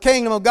of the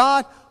kingdom of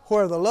God,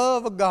 where the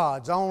love of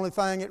God's the only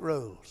thing that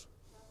rules.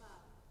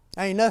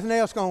 Ain't nothing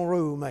else going to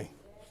rule me.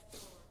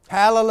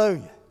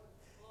 Hallelujah.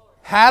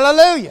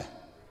 Hallelujah.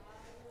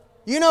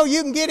 You know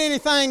you can get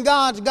anything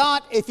God's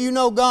got if you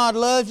know God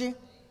loves you.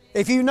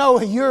 If you know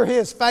you're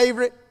His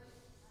favorite.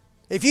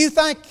 If you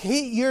think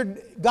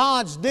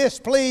God's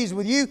displeased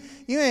with you,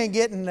 you ain't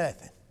getting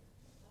nothing.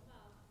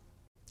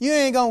 You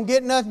ain't going to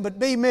get nothing but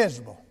be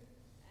miserable.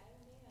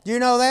 Do you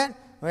know that?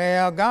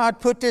 Well, God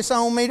put this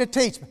on me to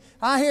teach me.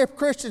 I hear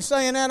Christians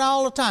saying that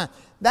all the time.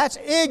 That's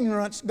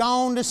ignorance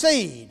gone to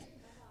seed.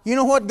 You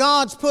know what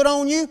God's put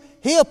on you?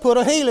 He'll put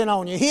a healing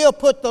on you. He'll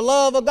put the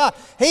love of God.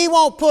 He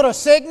won't put a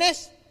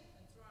sickness.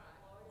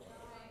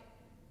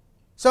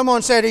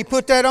 Someone said He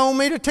put that on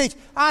me to teach.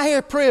 I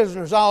hear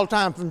prisoners all the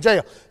time from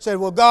jail say,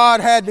 well,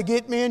 God had to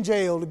get me in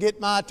jail to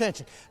get my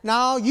attention.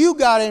 No, you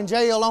got in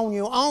jail on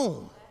your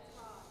own.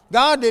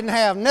 God didn't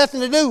have nothing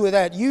to do with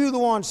that. You the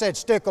one said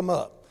stick them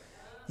up.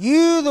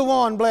 You the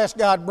one, bless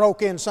God,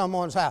 broke in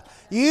someone's house.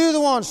 You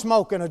the one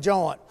smoking a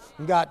joint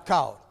and got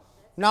caught.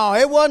 No,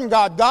 it wasn't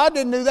God. God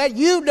didn't do that.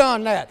 You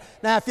done that.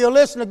 Now, if you'll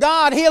listen to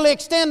God, He'll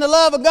extend the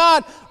love of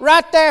God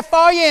right there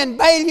for you and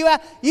bail you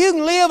out. You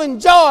can live in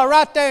joy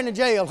right there in the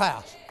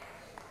jailhouse.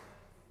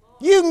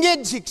 You can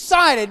get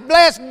excited.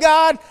 Bless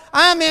God,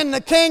 I'm in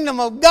the kingdom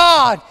of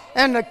God,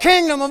 and the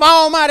kingdom of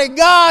Almighty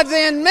God's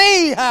in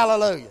me.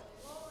 Hallelujah.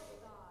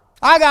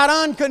 I got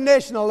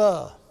unconditional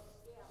love.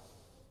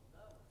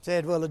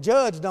 Said, well, the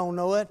judge don't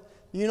know it.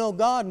 You know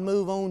God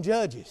move on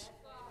judges.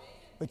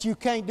 But you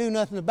can't do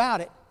nothing about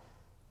it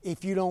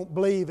if you don't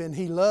believe in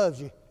He loves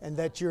you and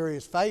that you're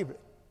His favorite.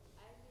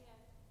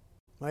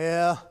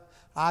 Well,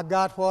 I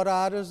got what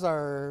I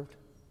deserved.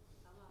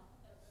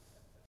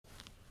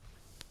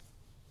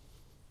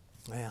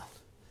 Well,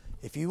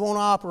 if you want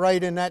to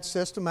operate in that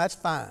system, that's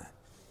fine.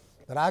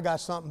 But I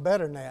got something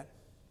better than that.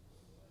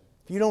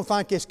 If you don't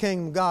think this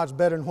kingdom of God's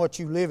better than what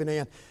you're living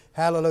in,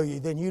 hallelujah,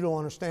 then you don't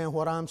understand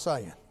what I'm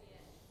saying.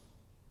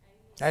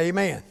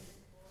 Amen.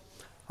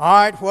 All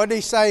right, what did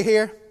He say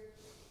here?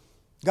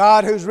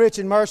 God, who's rich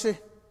in mercy,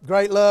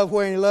 great love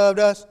wherein He loved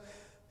us.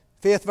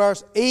 5th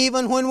verse,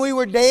 even when we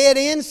were dead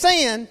in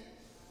sin,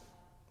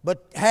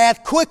 but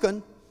hath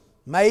quickened,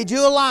 made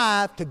you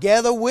alive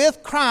together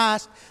with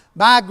Christ.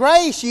 By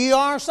grace ye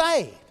are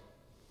saved.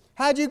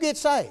 How'd you get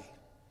saved?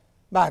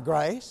 By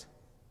grace.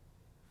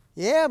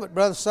 Yeah, but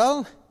Brother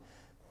Sutherlin,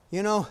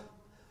 you know,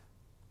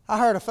 I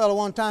heard a fellow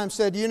one time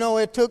said, you know,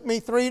 it took me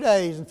 3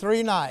 days and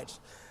 3 nights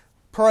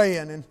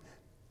praying and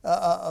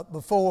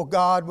before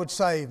God would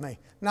save me.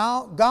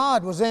 No,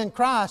 God was in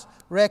Christ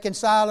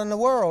reconciling the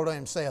world to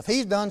Himself.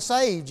 He's done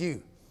saved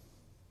you.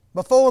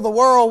 Before the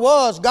world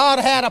was, God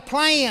had a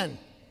plan.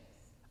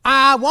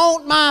 I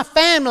want my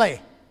family.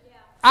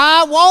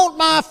 I want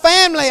my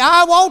family.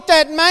 I want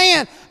that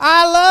man.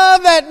 I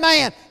love that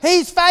man.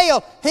 He's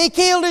failed. He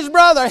killed his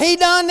brother. He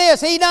done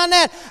this. He done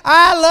that.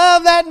 I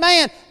love that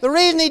man. The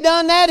reason he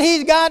done that,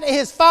 he's got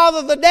his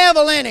father, the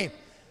devil, in him.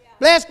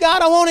 Bless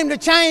God, I want him to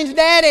change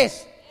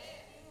daddies.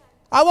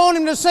 I want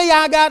him to see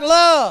I got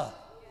love.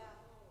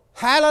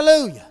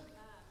 Hallelujah.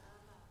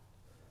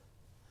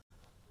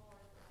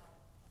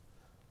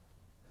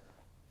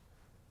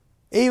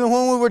 Even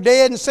when we were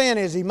dead in sin,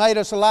 as He made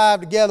us alive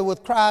together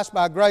with Christ,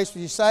 by grace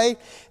were you saved,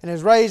 and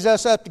has raised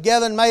us up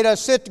together and made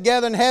us sit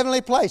together in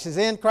heavenly places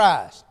in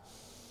Christ.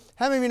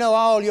 How many of you know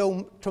all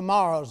your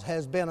tomorrows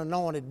has been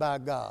anointed by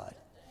God?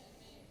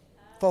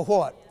 For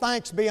what?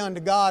 Thanks be unto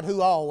God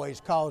who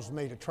always causes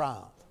me to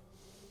triumph.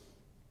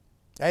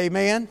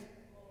 Amen.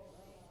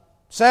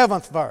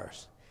 7th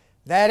verse.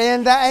 That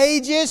in the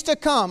ages to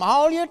come,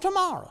 all your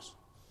tomorrows,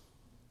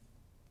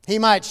 He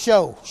might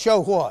show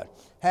what?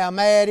 How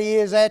mad He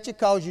is at you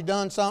because you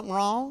done something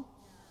wrong.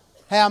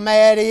 How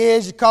mad He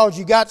is because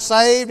you got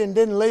saved and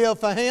didn't live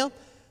for Him.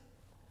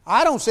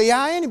 I don't see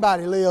how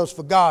anybody lives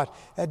for God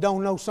that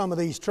don't know some of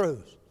these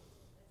truths.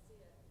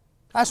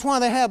 That's why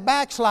they have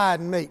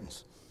backsliding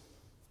meetings.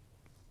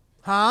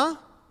 Huh?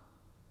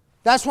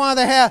 That's why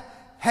they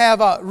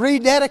have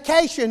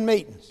rededication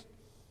meetings.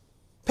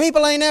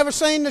 People ain't ever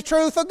seen the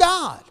truth of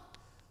God.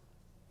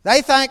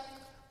 They think,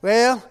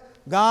 well,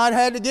 God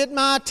had to get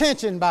my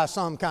attention by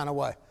some kind of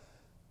way.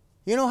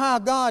 You know how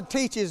God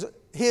teaches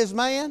His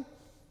man?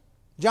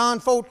 John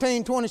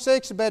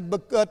 14:26,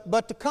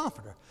 but the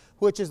Comforter,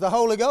 which is the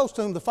Holy Ghost,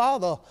 whom the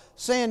Father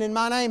send in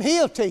my name,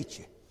 He'll teach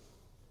you.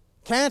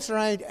 Cancer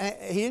ain't,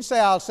 He didn't say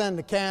I'll send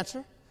the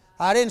cancer.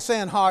 I didn't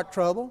send heart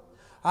trouble.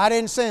 I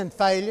didn't send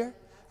failure.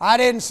 I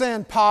didn't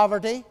send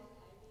poverty.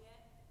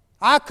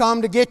 I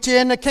come to get you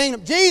in the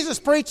kingdom. Jesus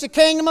preached the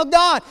kingdom of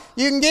God.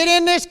 You can get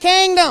in this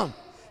kingdom.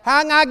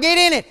 How can I get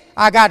in it?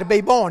 I got to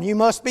be born. You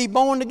must be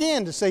born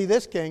again to see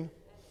this kingdom.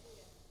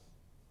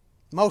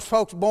 Most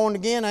folks born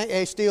again,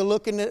 they still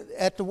looking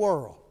at the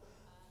world.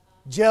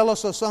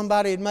 Jealous of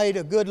somebody that made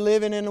a good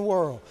living in the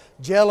world.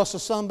 Jealous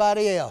of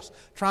somebody else.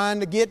 Trying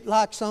to get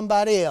like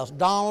somebody else.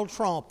 Donald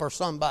Trump or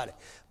somebody.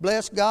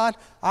 Bless God,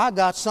 I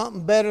got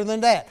something better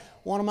than that.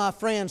 One of my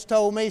friends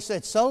told me, he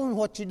said, Sutherlin,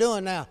 what you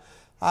doing now?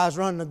 I was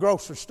running a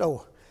grocery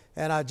store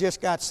and I just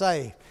got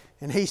saved.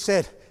 And he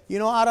said, you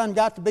know, I done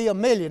got to be a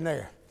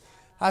millionaire.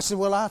 I said,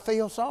 well, I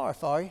feel sorry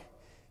for you.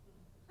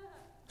 I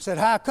said,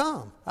 how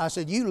come? I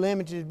said, you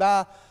limited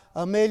by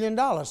 $1 million.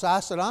 I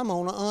said, I'm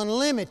on an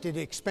unlimited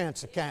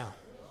expense account.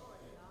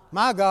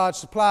 My God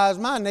supplies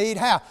my need.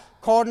 How?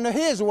 According to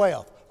His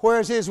wealth.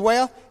 Where's His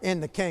wealth? In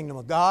the kingdom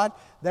of God.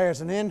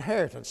 There's an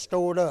inheritance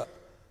stored up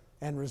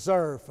and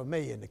reserved for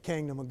me in the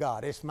kingdom of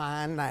God. It's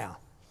mine now.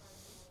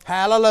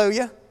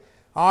 Hallelujah.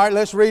 All right,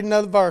 let's read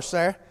another verse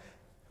there.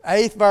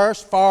 8th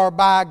verse. For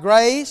by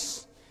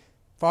grace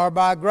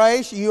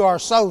you are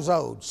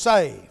sozoed,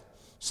 saved.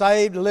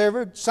 Saved,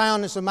 delivered,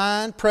 soundness of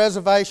mind,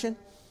 preservation.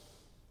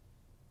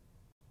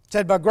 It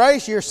said, by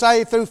grace you're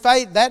saved through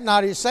faith, that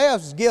not of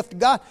yourselves is a gift of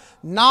God,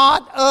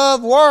 not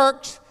of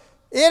works.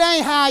 It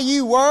ain't how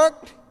you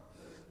worked.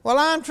 Well,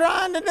 I'm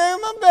trying to do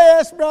my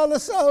best, Brother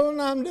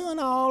Sutherlin. I'm doing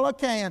all I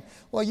can.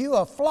 Well, you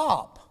a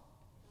flop.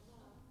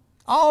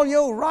 All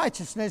your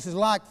righteousness is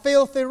like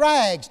filthy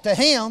rags to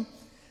Him,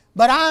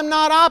 but I'm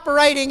not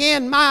operating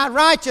in my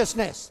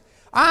righteousness.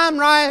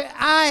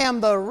 I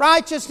am the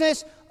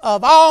righteousness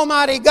of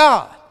Almighty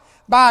God.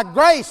 By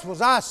grace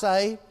was I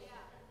saved.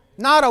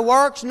 Not of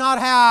works, not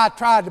how I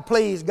tried to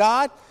please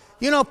God.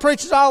 You know,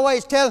 preachers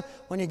always tell,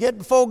 when you get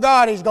before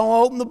God, He's going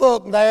to open the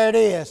book and there it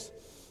is.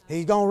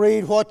 He's going to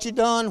read what you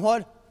done,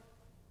 what.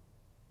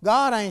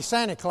 God ain't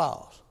Santa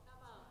Claus.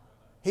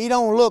 He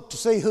don't look to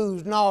see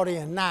who's naughty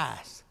and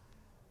nice.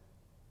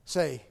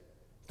 See,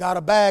 got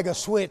a bag of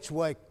sweets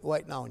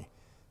waiting on you.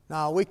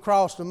 No, we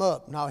crossed them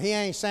up. No, He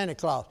ain't Santa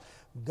Claus.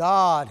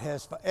 God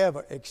has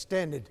forever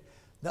extended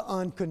the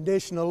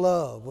unconditional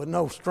love with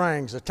no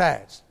strings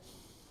attached.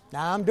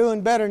 Now, I'm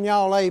doing better than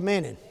y'all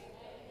amening.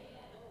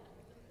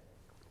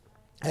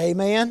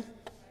 Amen.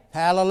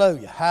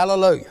 Hallelujah.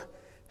 Hallelujah.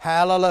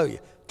 Hallelujah.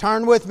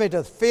 Turn with me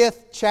to the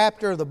 5th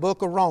chapter of the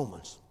book of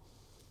Romans.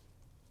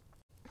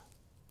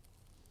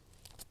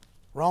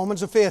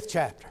 Romans, the 5th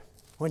chapter.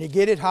 When you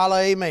get it,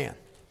 holla amen.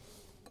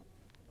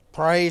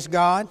 Praise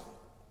God.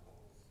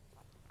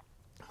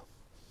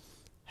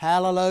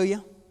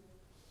 Hallelujah.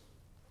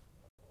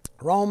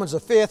 Romans, the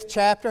 5th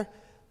chapter.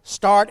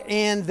 Start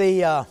in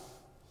the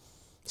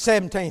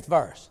 17th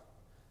verse.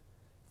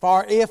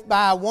 For if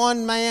by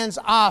one man's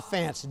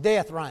offense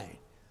death reigned.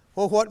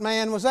 Well, what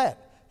man was that?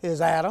 It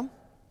was Adam.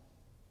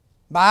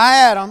 By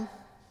Adam,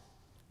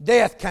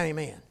 death came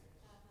in.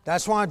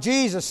 That's why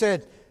Jesus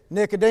said,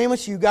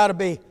 Nicodemus, you got to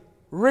be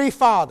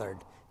refathered.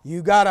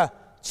 You got to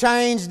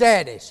change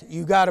daddies.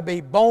 You got to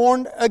be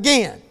born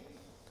again.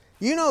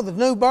 You know the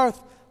new birth?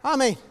 I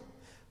mean,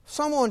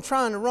 someone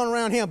trying to run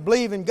around here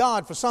believing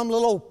God for some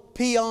little old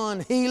peon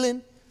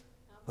healing.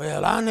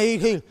 Well, I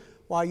need healing.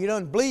 Why, you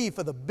don't believe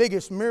for the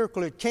biggest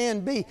miracle it can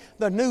be,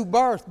 the new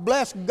birth.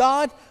 Bless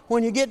God,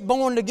 when you get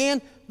born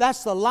again,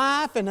 that's the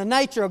life and the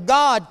nature of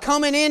God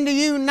coming into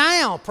you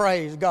now,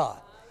 praise God.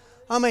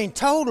 I mean,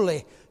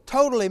 totally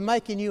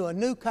making you a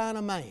new kind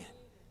of man.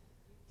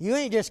 You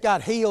ain't just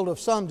got healed of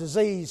some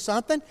disease,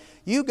 something.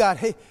 You got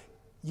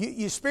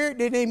your spirit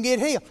didn't even get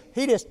healed.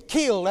 He just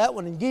killed that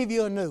one and gave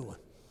you a new one.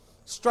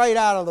 Straight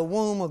out of the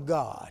womb of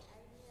God.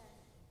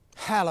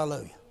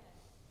 Hallelujah.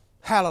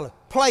 Hallelujah.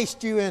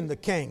 Placed you in the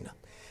kingdom.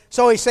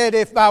 So he said,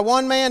 if by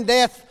one man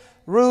death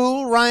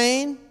rule,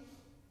 reign,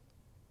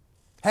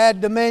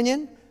 had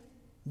dominion,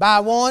 by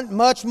one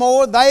much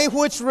more they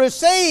which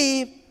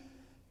receive,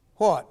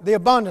 what? The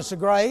abundance of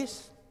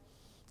grace,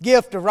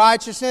 gift of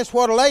righteousness,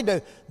 what will they do?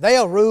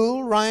 They'll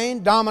rule,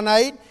 reign,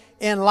 dominate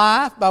in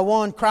life by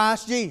one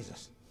Christ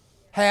Jesus.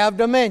 Have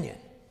dominion.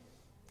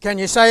 Can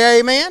you say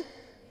amen?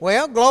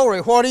 Well,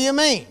 glory, what do you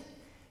mean?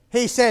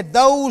 He said,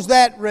 those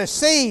that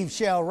receive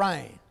shall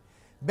reign.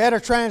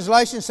 Better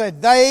translation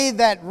said, they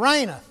that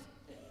reigneth.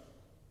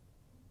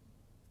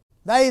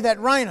 They that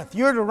reigneth.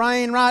 You're to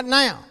reign right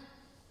now.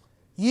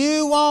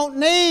 You won't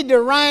need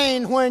to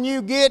reign when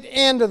you get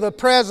into the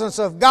presence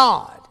of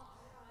God.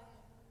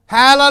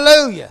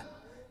 Hallelujah.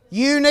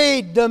 You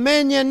need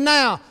dominion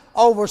now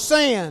over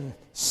sin,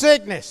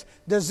 sickness,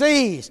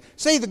 disease.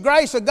 See, the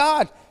grace of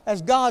God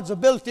as God's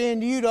ability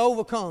in you to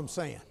overcome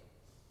sin.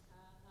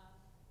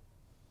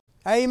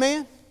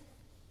 Amen?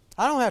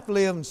 I don't have to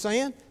live in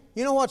sin.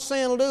 You know what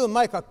sin will do? It'll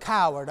make a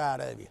coward out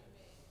of you.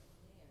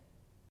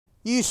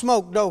 You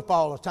smoke dope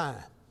all the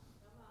time.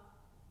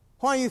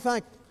 Why do you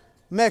think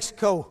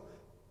Mexico,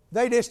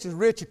 they just as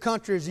rich a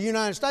country as the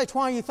United States,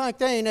 why do you think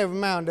they ain't ever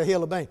mounted a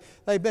hill of beans?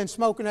 They've been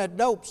smoking that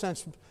dope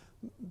since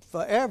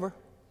forever.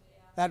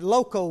 That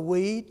loco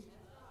weed.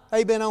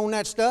 They've been on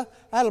that stuff.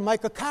 That'll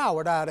make a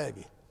coward out of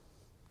you.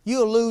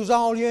 You'll lose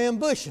all your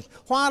ambitions.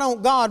 Why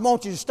don't God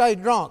want you to stay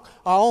drunk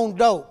or on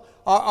dope?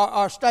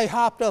 Or stay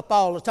hopped up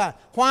all the time.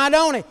 Why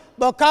don't He?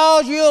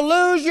 Because you'll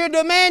lose your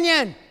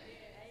dominion.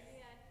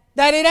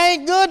 That it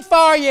ain't good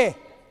for you.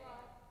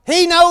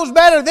 He knows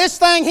better. This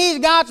thing He's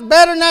got's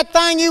better than that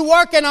thing you're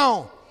working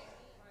on.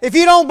 If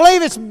you don't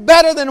believe it's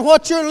better than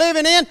what you're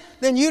living in,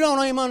 then you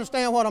don't even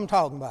understand what I'm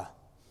talking about.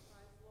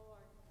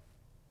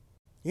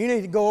 You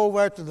need to go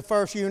over to the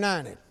First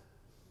United.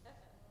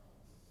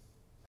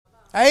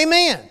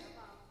 Amen.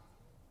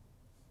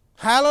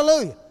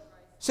 Hallelujah.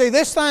 See,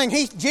 this thing,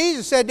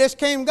 Jesus said this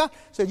kingdom of God,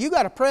 said you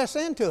got to press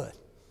into it.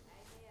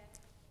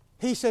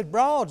 He said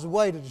broad's the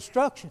way to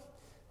destruction,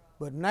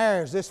 but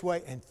narrow's this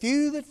way, and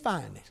few that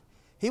find it.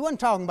 He wasn't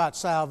talking about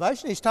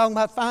salvation. He's talking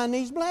about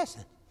finding these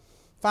blessings.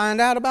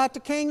 Find out about the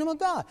kingdom of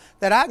God.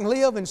 That I can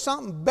live in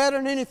something better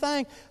than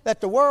anything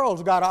that the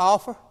world's got to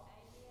offer.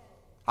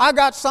 I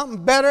got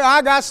something better.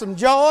 I got some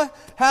joy.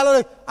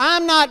 Hallelujah.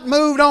 I'm not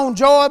moved on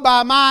joy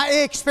by my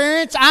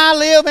experience. I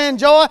live in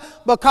joy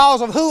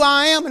because of who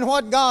I am and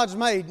what God's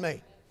made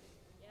me.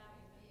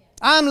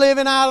 I'm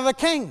living out of the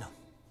kingdom.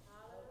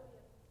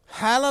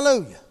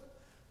 Hallelujah.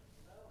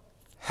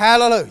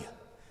 Hallelujah.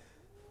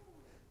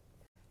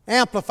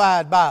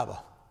 Amplified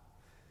Bible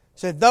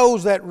said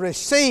those that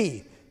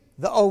receive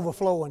the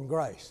overflowing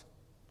grace.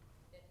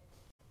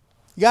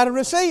 You got to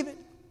receive it.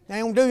 It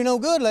ain't going to do you no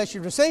good unless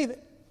you receive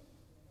it.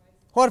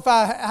 What if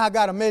I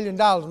got $1 million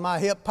in my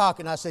hip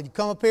pocket and I said, you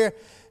come up here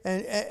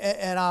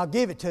and I'll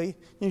give it to you.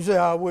 You say,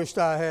 I wished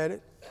I had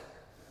it.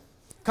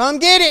 Come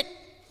get it.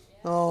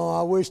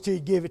 Oh, I wished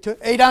He'd give it to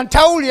you. He done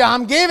told you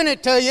I'm giving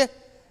it to you.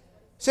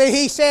 See,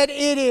 He said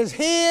it is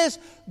His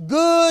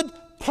good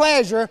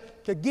pleasure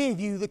to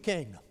give you the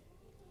kingdom.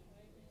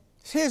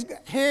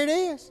 Here it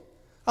is.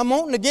 I'm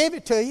wanting to give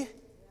it to you.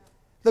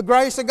 The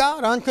grace of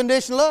God,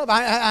 unconditional love.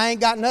 I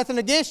ain't got nothing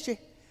against you.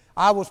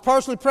 I was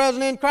personally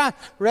present in Christ,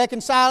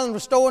 reconciling,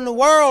 restoring the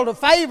world to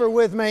favor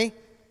with me.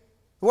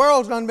 The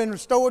world's done been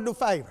restored to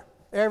favor.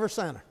 Every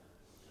sinner.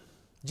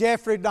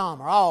 Jeffrey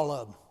Dahmer, all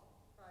of them.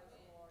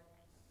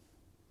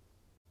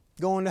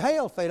 Going to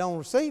hell if they don't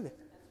receive it.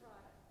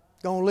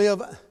 Going to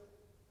live. A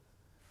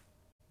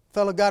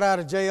fellow got out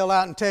of jail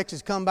out in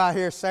Texas, come by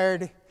here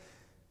Saturday.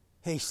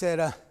 He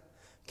said,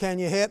 can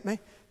you help me?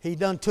 He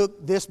done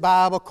took this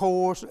Bible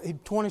course,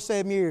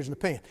 27 years in the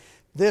pen.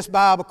 This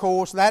Bible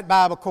course, that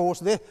Bible course,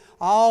 this,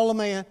 all the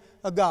men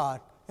of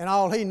God. And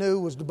all he knew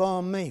was to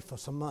bum me for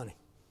some money.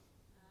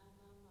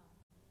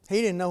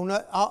 He didn't know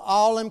nothing.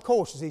 All them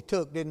courses he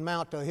took didn't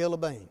amount to a hill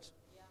of beans.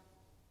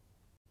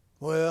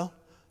 Well,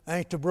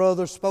 ain't the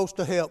brothers supposed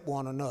to help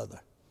one another?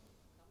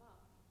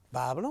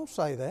 Bible don't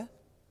say that.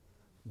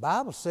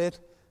 Bible said,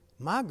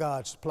 my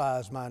God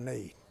supplies my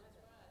need.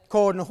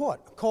 According to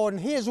what? According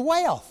to His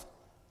wealth.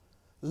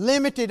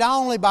 Limited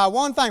only by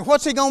one thing.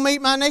 What's He going to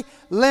meet my need?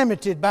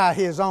 Limited by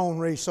His own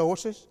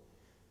resources.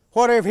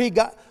 Whatever He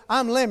got,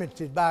 I'm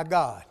limited by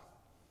God.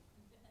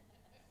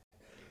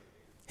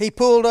 He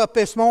pulled up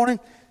this morning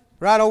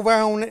right over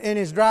in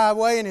his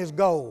driveway in his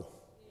gold.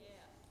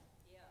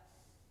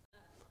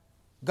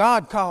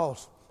 God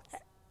calls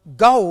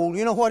gold,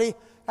 you know what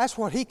that's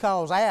what He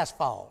calls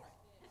asphalt.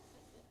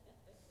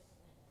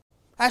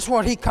 That's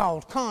what He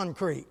calls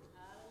concrete.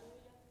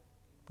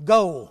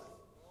 Gold.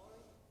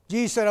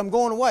 Jesus said, I'm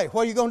going away.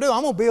 What are you going to do?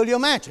 I'm going to build you a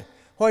mansion.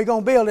 What are you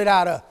going to build it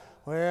out of?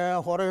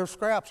 Well, whatever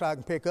scraps I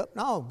can pick up.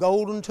 No,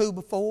 golden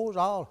 2x4s,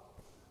 all.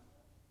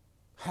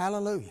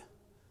 Hallelujah.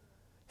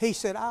 He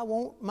said, I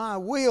want my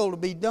will to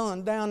be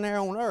done down there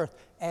on earth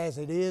as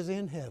it is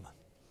in heaven.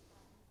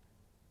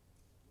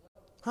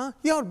 Huh?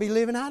 You ought to be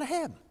living out of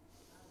heaven.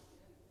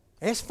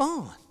 It's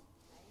fun.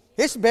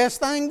 It's the best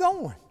thing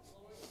going.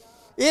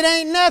 It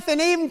ain't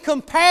nothing even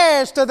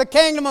compares to the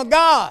kingdom of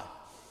God.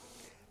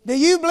 Do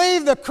you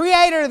believe the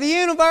Creator of the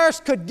universe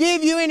could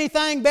give you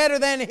anything better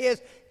than His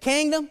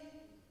kingdom?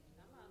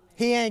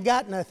 He ain't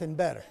got nothing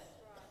better.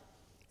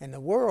 And the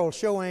world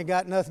sure ain't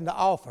got nothing to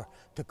offer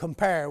to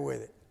compare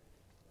with it.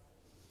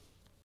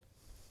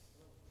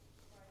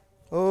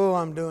 Oh,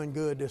 I'm doing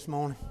good this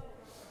morning.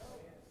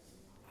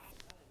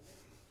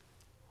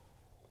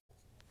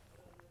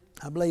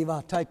 I believe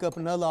I'll take up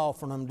another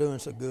offering. I'm doing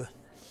so good.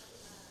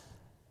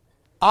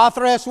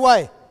 Authoress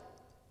Way.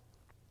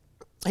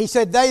 He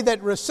said, they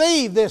that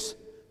receive this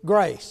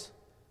grace.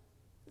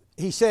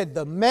 He said,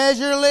 the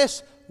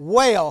measureless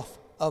wealth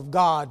of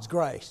God's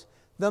grace.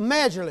 The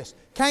measureless.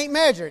 Can't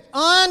measure it.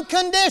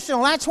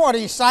 Unconditional. That's what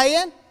He's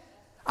saying.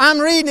 I'm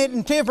reading it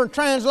in different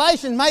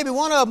translations. Maybe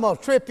one of them will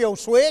trip your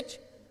switch.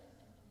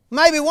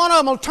 Maybe one of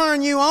them will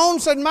turn you on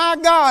and said, my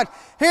God,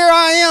 here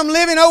I am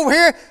living over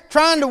here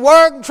trying to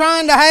work,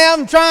 trying to have,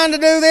 and trying to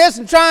do this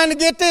and trying to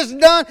get this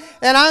done,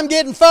 and I'm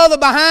getting further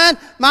behind.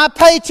 My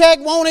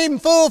paycheck won't even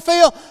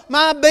fulfill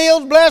my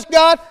bills, bless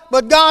God.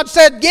 But God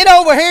said, get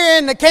over here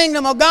in the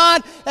kingdom of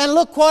God and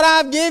look what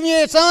I've given you.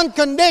 It's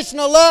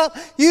unconditional love.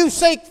 You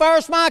seek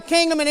first my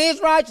kingdom and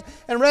His righteousness,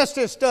 and the rest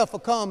of this stuff will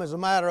come as a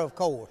matter of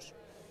course.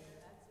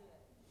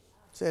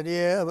 Said,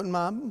 yeah, but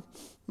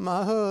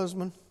my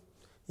husband,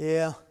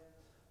 yeah.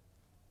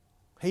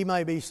 He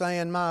may be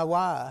saying my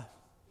wife.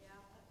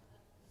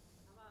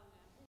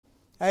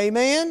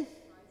 Amen?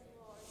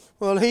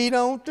 Well, he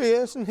don't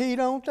this and he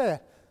don't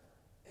that.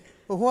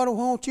 Well, what I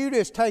want you to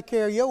do is take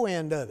care of your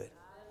end of it.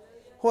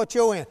 What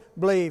your end?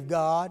 Believe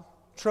God.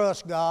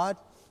 Trust God.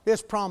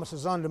 This promise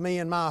is unto me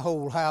and my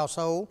whole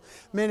household.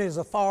 Many as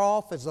afar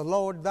off as the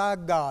Lord thy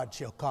God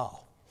shall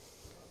call.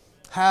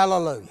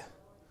 Hallelujah.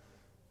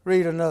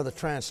 Read another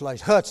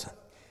translation. Hudson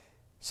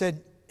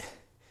said,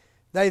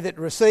 they that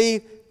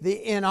receive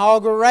the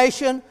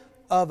inauguration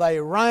of a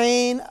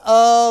reign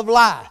of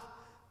life.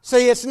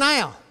 See, it's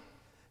now.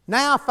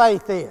 Now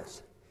faith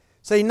is.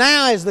 See,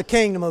 now is the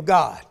kingdom of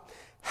God.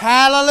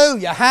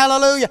 Hallelujah,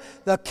 hallelujah.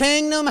 The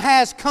kingdom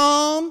has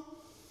come.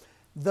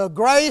 The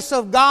grace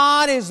of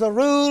God is the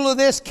rule of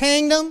this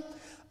kingdom.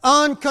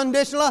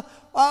 Unconditional.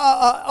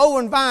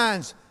 Owen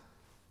Vines,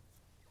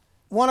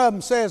 one of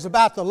them says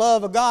about the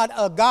love of God,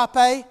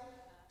 agape.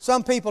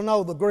 Some people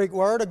know the Greek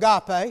word,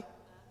 agape.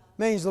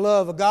 Means the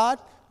love of God.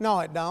 No,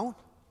 it don't.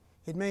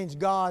 It means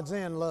God's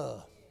in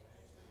love.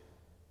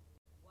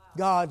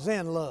 God's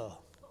in love.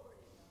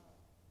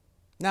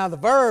 Now the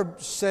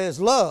verb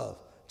says love,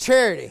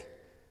 charity.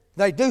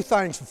 They do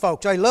things for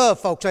folks. They love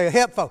folks. They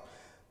help folks.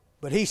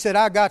 But he said,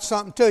 I got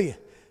something to you.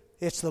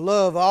 It's the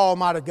love of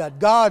Almighty God.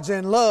 God's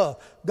in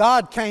love.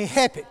 God can't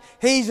help it.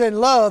 He's in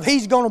love.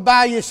 He's going to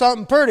buy you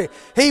something pretty.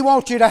 He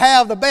wants you to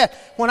have the best.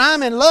 When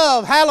I'm in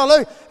love,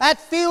 hallelujah,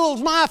 that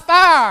fuels my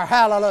fire,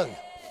 hallelujah.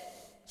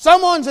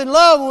 Someone's in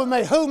love with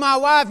me. Who, my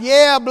wife?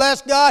 Yeah,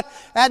 bless God.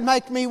 That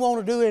makes me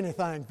want to do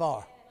anything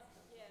for her.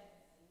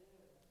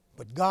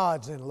 But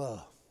God's in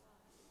love.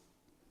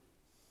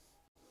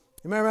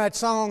 You remember that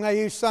song they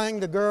used to sing?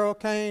 The girl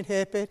can't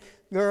help it.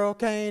 Girl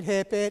can't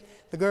help it.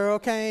 The girl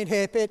can't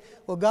help it.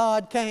 Well,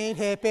 God can't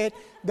help it.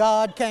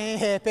 God can't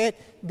help it.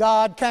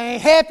 God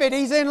can't help it.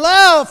 He's in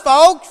love,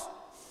 folks.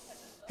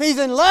 He's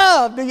in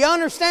love. Do you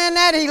understand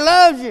that? He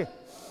loves you.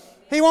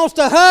 He wants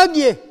to hug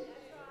you.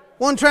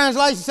 One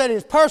translation said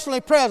He's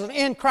personally present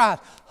in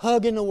Christ,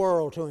 hugging the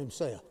world to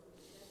Himself.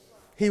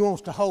 He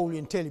wants to hold you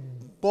and tell you,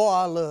 boy,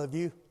 I love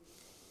you.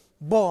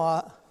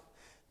 Boy,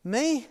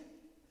 me?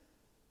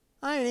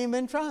 I ain't even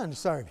been trying to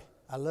serve you.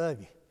 I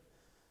love you.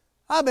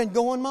 I've been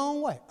going my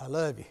own way. I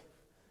love you.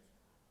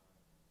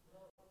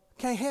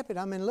 Can't help it.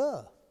 I'm in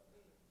love.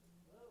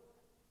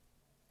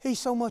 He's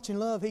so much in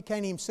love, He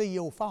can't even see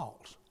your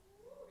faults.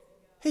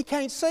 He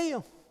can't see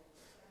them.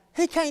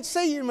 He can't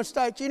see your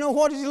mistakes. You know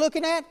what is He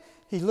looking at?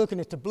 He's looking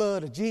at the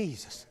blood of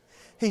Jesus.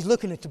 He's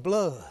looking at the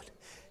blood.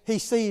 He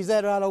sees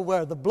that right over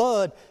there. The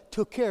blood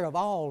took care of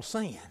all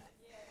sin.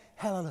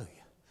 Hallelujah.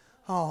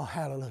 Oh,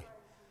 hallelujah.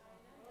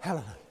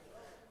 Hallelujah.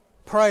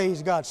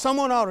 Praise God.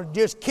 Someone ought to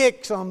just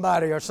kick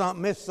somebody or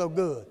something. It's so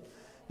good.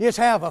 Just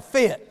have a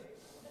fit.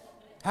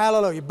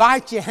 Hallelujah.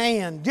 Bite your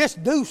hand.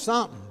 Just do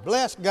something.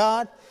 Bless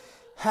God.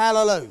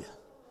 Hallelujah.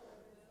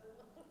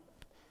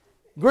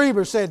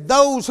 Grieber said,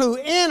 those who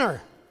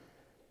enter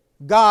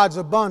God's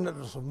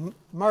abundance of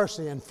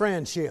mercy and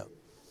friendship.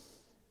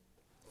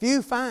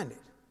 Few find it.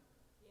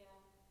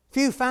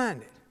 Few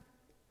find it.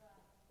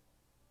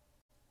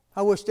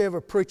 I wish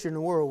every preacher in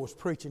the world was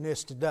preaching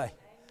this today.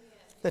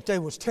 That they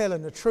was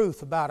telling the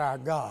truth about our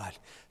God.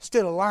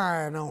 Instead of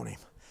lying on Him.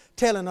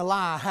 Telling a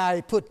lie how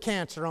He put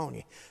cancer on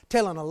you.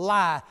 Telling a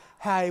lie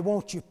how He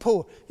wants you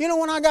poor. You know,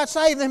 when I got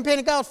saved, them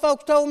Pentecost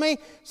folks told me,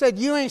 said,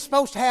 you ain't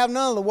supposed to have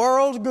none of the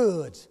world's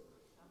goods.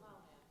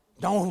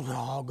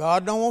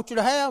 God don't want you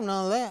to have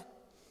none of that.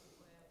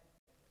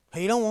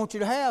 He don't want you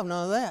to have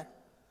none of that.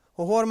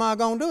 Well, what am I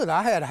going to do with it?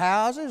 I had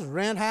houses,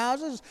 rent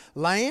houses,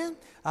 land.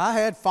 I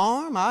had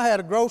farm. I had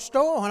a grocery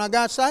store. When I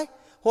got saved,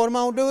 what am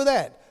I going to do with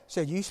that?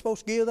 Said, you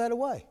supposed to give that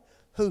away.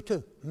 Who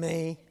to?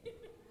 Me.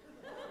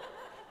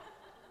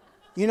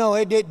 You know,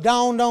 it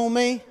dawned on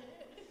me.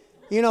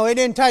 You know, it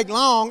didn't take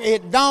long.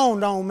 It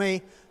dawned on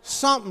me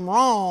something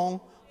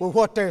wrong with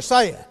what they're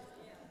saying.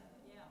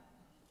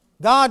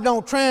 God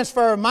don't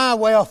transfer my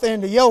wealth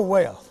into your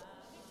wealth.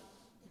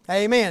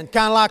 Amen.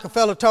 Kind of like a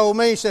fellow told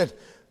me, he said,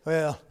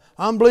 well,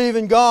 I'm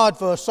believing God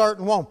for a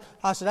certain woman.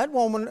 I said, that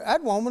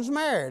woman's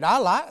married.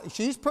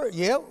 She's pretty.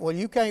 Yeah, well,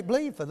 you can't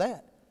believe for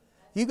that.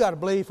 You got to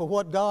believe for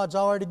what God's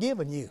already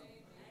given you.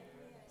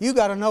 You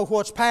got to know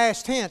what's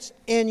past tense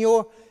in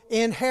your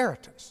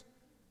inheritance.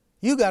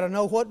 You got to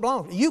know what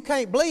belongs. You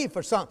can't believe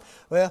for something.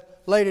 Well,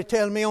 lady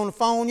telling me on the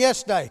phone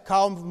yesterday,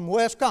 called from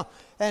Wisconsin,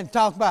 and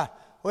talked about,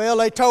 well,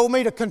 they told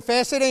me to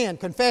confess it in,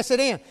 confess it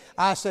in.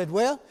 I said,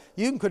 well,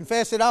 you can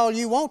confess it all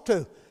you want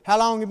to. How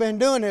long you been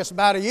doing this?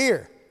 About a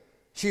year.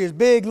 She was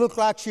big, looked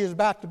like she was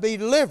about to be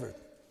delivered.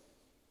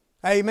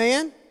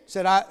 Amen.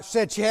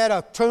 Said she had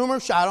a tumor.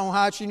 I don't know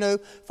how she knew.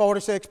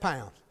 46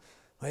 pounds.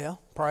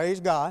 Well, praise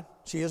God.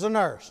 She is a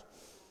nurse.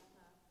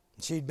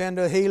 She'd been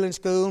to a healing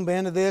school and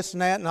been to this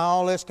and that and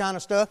all this kind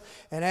of stuff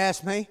and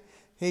asked me.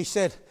 He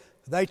said,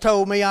 they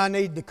told me I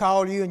need to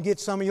call you and get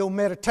some of your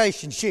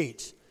meditation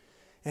sheets.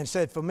 And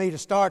said for me to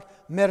start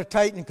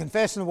meditating and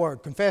confessing the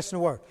Word, confessing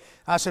the Word.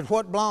 I said,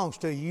 what belongs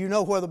to you? You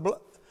know where the blood...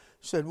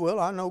 said, well,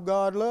 I know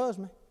God loves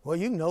me. Well,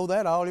 you can know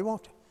that all you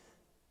want to.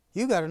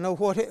 You got to know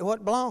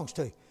what belongs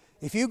to you.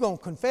 If you're going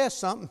to confess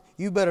something,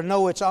 you better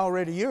know it's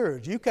already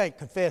yours. You can't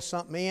confess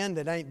something in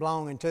that ain't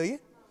belonging to you.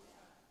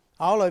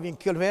 All of you can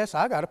confess,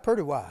 I got a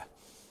pretty wife.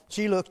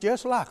 She looks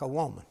just like a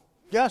woman.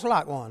 Just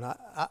like one.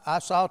 I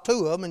saw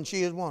two of them, and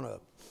she is one of them.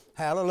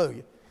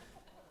 Hallelujah.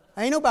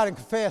 Ain't nobody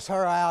confess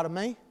her out of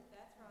me.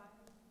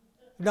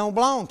 It don't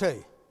belong to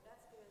you.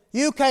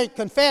 You can't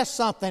confess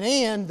something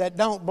in that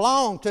don't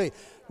belong to you.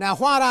 Now,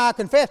 why do I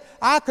confess?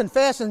 I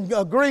confess and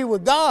agree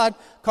with God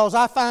because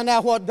I find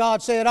out what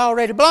God said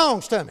already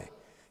belongs to me.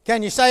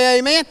 Can you say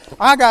amen?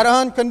 I got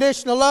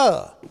unconditional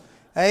love.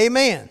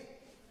 Amen.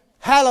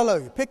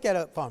 Hallelujah. Pick that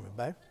up for me,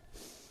 babe.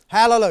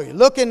 Hallelujah.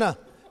 Look in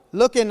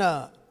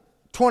the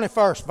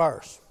 21st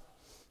verse.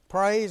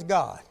 Praise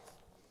God.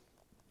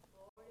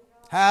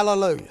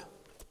 Hallelujah.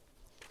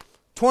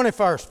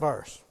 21st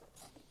verse.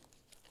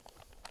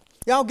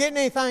 Y'all getting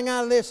anything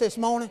out of this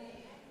morning?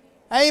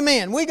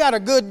 Amen. We got a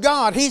good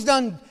God.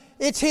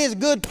 It's His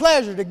good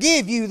pleasure to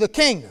give you the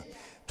kingdom.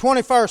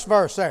 21st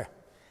verse there.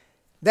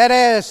 That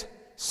as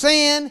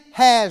sin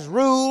has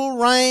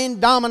ruled,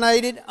 reigned,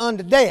 dominated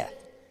unto death,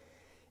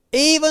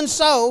 even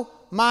so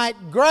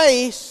might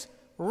grace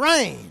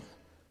reign,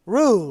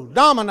 rule,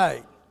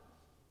 dominate,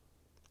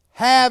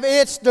 have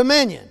its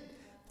dominion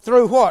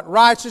through what?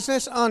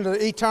 Righteousness unto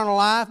eternal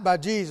life by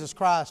Jesus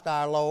Christ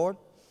our Lord.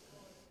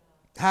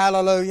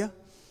 Hallelujah.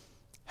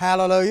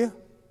 Hallelujah.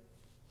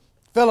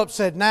 Phillip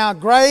said, now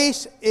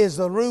grace is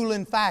the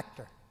ruling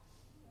factor.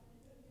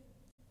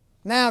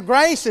 Now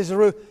grace is the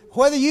rule.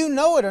 Whether you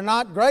know it or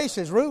not, grace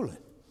is ruling.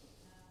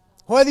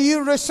 Whether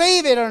you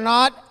receive it or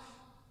not,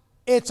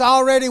 it's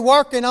already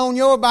working on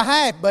your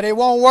behalf, but it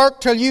won't work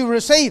till you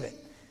receive it.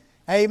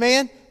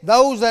 Amen.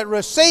 Those that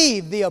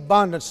receive the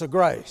abundance of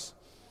grace.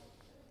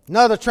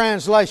 Another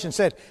translation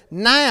said,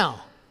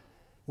 now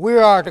we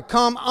are to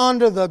come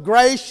under the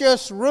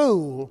gracious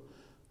rule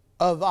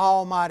of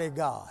Almighty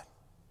God.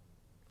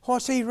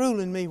 What's He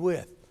ruling me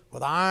with?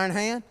 With an iron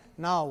hand?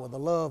 No, with the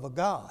love of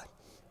God.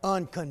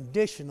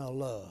 Unconditional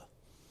love.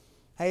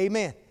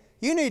 Amen.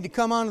 You need to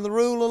come under the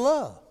rule of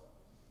love.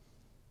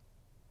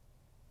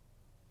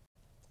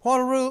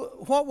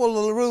 What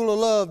will the rule of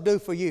love do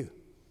for you?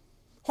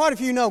 What if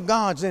you know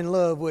God's in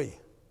love with you?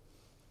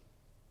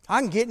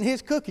 I can get in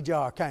His cookie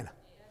jar, can't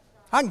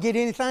I? I can get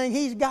anything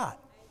He's got.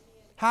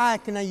 How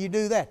can you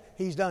do that?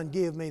 He's done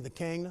give me the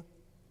kingdom.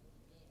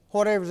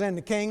 Whatever's in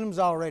the kingdom's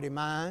already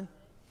mine.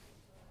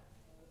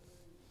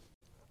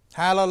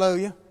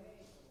 Hallelujah.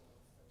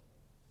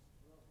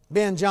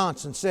 Ben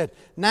Johnson said,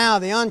 now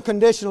the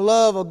unconditional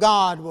love of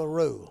God will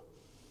rule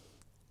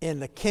in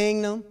the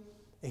kingdom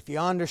if you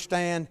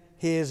understand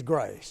His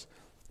grace.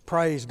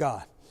 Praise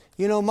God.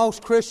 You know,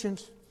 most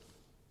Christians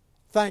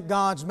think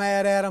God's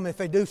mad at them if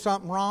they do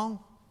something wrong.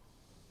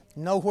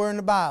 Nowhere in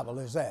the Bible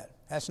is that.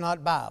 That's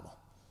not Bible.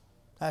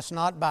 That's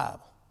not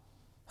Bible.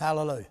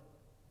 Hallelujah.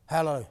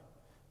 Hallelujah.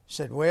 He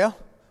said, well,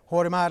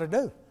 what am I to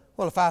do?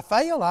 Well, if I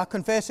fail, I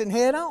confess it and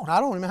head on. I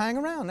don't even hang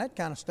around that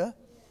kind of stuff.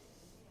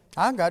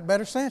 I've got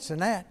better sense than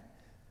that.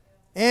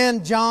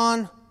 In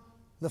John,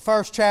 the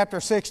first chapter,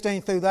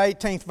 16 through the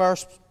 18th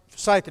verse, for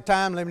sake of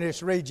time, let me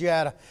just read you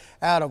out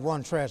of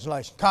one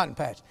translation, Cotton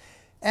Patch.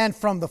 And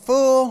from the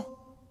full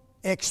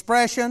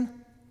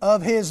expression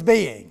of His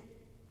being,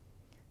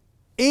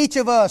 each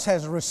of us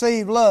has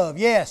received love.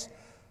 Yes,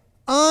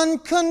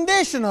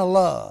 unconditional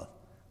love.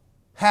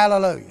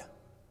 Hallelujah.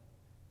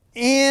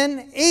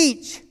 In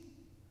each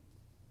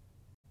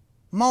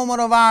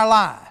moment of our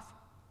life.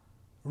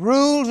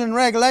 Rules and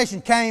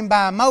regulations came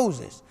by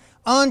Moses.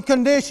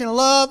 Unconditional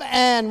love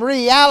and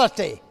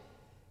reality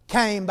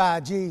came by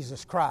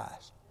Jesus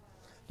Christ.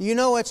 Do you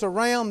know it's a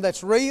realm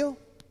that's real?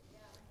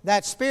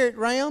 That spirit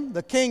realm,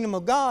 the kingdom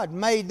of God,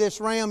 made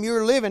this realm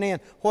you're living in,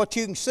 what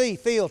you can see,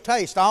 feel,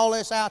 taste, all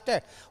this out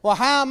there. Well,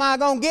 how am I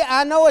going to get?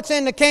 I know it's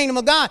in the kingdom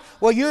of God.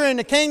 Well, you're in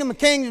the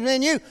kingdom's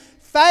in you.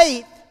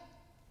 Faith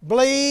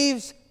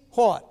believes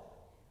what?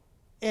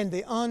 In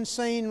the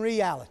unseen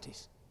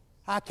realities.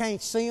 I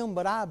can't see them,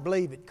 but I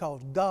believe it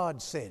because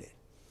God said it.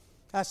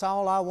 That's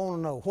all I want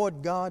to know. What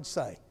did God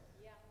say?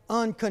 Yeah.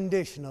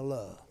 Unconditional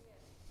love.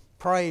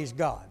 Praise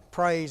God.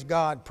 Praise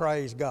God.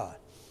 Praise God.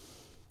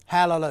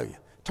 Hallelujah.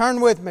 Turn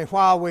with me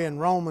while we're in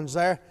Romans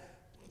there.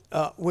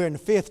 We're in the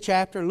 5th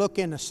chapter. Look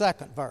in the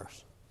 2nd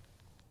verse.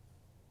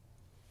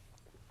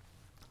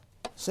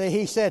 See,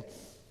 he said,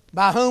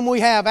 by whom we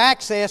have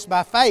access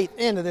by faith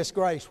into this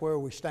grace where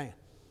we stand.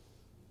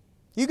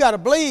 You got to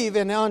believe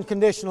in the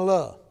unconditional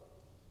love.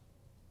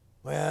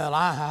 Well,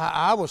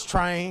 I was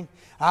trained.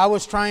 I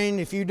was trained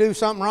if you do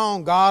something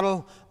wrong, God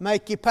will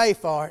make you pay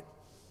for it.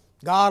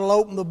 God will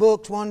open the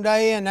books one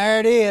day and there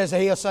it is.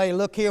 He'll say,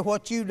 look here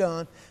what you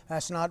done.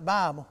 That's not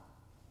Bible.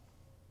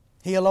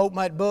 He'll open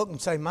that book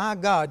and say, my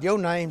God, your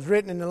name's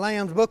written in the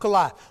Lamb's book of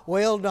life.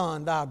 Well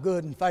done, thou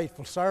good and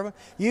faithful servant.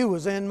 You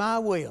was in my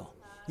will.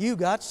 You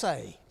got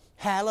saved.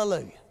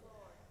 Hallelujah.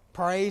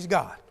 Praise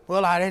God.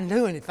 Well, I didn't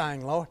do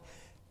anything, Lord.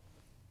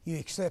 You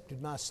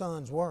accepted my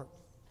son's work.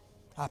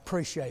 I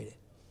appreciate it.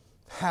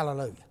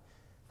 Hallelujah.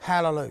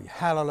 Hallelujah.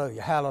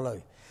 Hallelujah.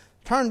 Hallelujah.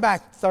 Turn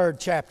back to the 3rd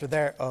chapter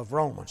there of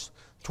Romans,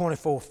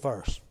 24th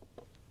verse.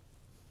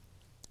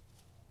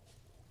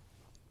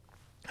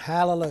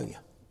 Hallelujah.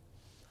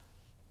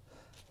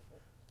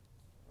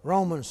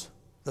 Romans,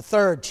 the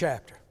 3rd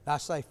chapter. I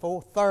say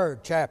fourth,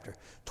 third chapter,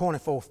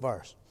 24th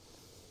verse.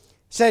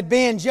 Said,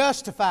 being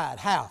justified.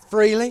 How?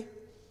 Freely.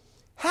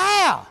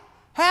 How?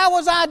 How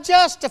was I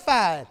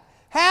justified?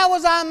 How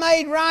was I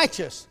made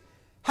righteous?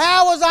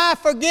 How was I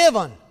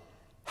forgiven?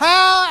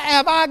 How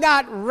have I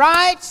got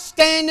right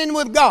standing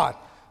with God?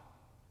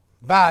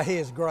 By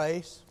His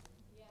grace.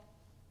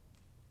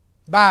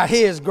 By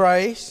His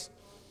grace.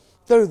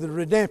 Through the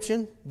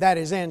redemption that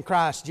is in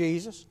Christ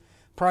Jesus.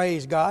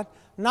 Praise God.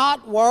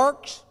 Not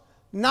works.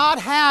 Not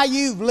how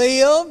you've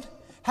lived.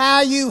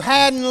 How you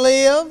hadn't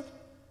lived.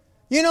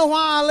 You know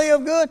why I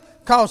live good?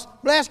 Because,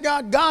 bless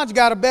God, God's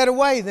got a better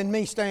way than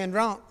me staying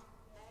drunk.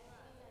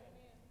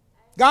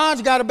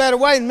 God's got a better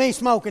way than me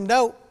smoking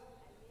dope.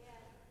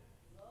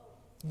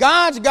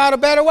 God's got a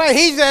better way.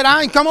 He said,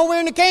 I ain't come over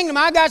in the kingdom.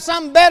 I got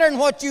something better than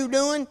what you're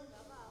doing.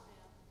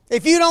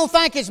 If you don't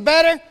think it's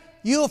better,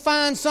 you'll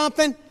find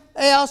something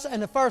else,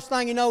 and the first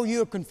thing you know,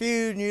 you're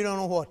confused and you don't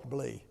know what to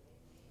believe.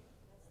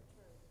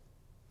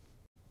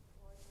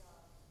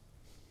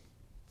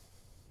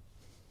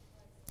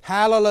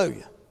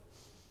 Hallelujah.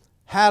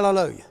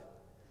 Hallelujah.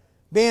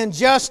 Being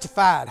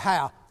justified.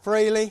 How?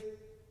 Freely.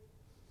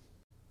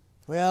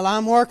 Well,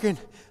 I'm working.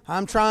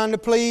 I'm trying to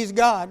please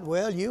God.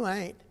 Well, you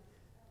ain't.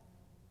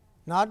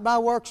 Not by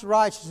works of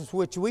righteousness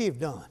which we've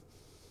done,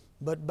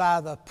 but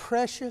by the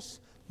precious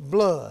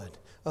blood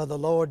of the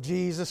Lord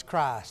Jesus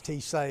Christ. He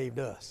saved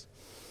us.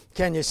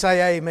 Can you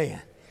say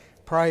amen?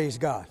 Praise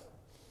God.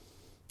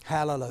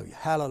 Hallelujah.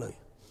 Hallelujah.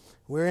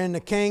 We're in the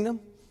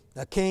kingdom.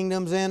 The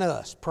kingdom's in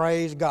us.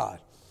 Praise God.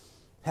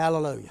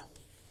 Hallelujah.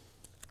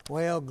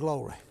 Well,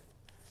 glory.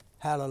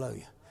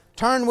 Hallelujah.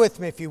 Turn with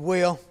me, if you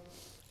will,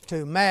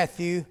 to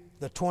Matthew,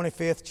 the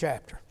 25th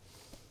chapter.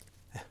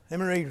 Let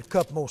me read a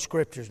couple more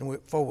scriptures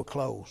before we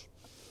close.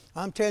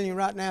 I'm telling you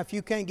right now, if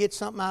you can't get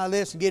something out of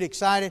this and get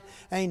excited,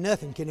 ain't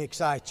nothing can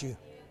excite you.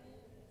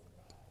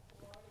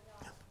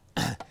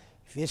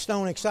 If this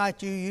don't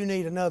excite you, you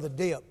need another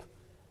dip.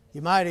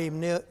 You might even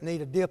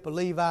need a dip of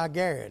Levi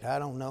Garrett. I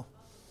don't know.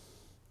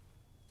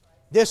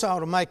 This ought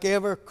to make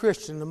every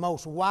Christian the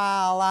most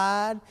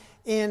wild-eyed,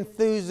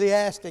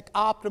 enthusiastic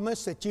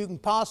optimist that you can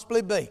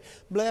possibly be.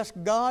 Bless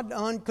God, the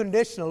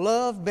unconditional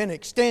love been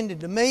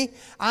extended to me.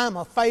 I'm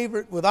a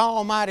favorite with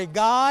Almighty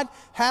God.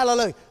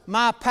 Hallelujah.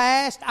 My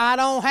past, I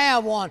don't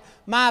have one.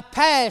 My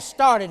past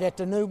started at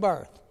the new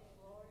birth.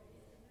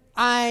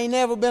 I ain't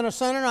never been a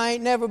sinner. I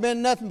ain't never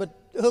been nothing but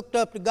hooked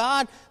up to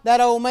God. That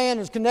old man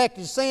is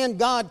connected to sin.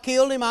 God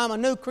killed him. I'm a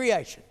new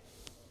creation.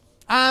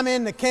 I'm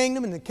in the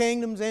kingdom and the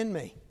kingdom's in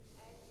me.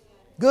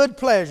 Good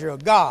pleasure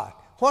of God.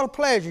 What a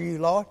pleasure you,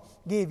 Lord.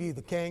 Give you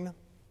the kingdom.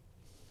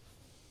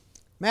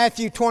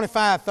 Matthew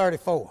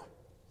 25:34.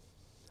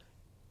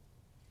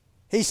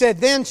 He said,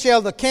 then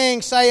shall the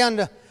king say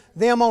unto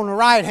them on the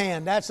right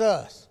hand, that's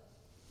us,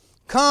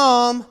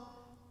 come,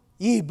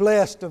 ye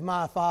blessed of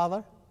my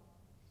Father.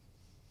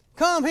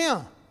 Come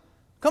here.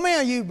 Come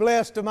here, you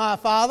blessed of my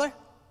Father.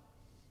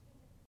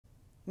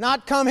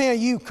 Not come here,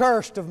 you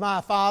cursed of my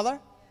Father.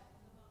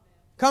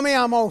 Come here,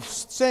 I'm going to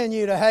send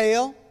you to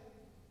hell.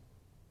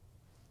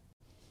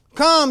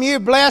 Come, you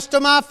blessed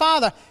of my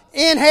Father.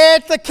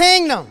 Inherit the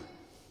kingdom.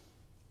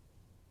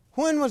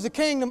 When was the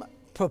kingdom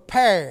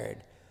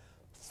prepared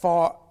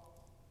for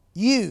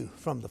you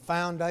from the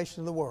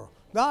foundation of the world?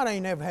 God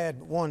ain't never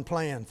had one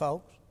plan,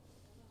 folks.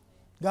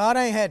 God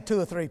ain't had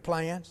 2 or 3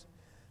 plans.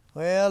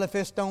 Well, if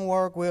this don't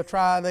work, we'll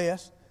try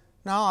this.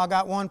 No, I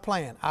got one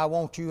plan. I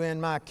want you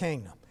in my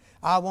kingdom.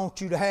 I want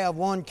you to have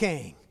one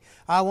king.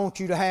 I want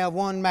you to have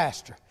one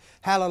master.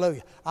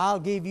 Hallelujah. I'll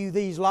give you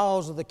these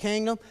laws of the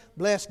kingdom.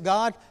 Bless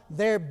God.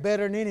 They're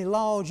better than any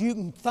laws you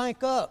can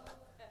think up.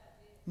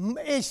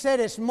 It said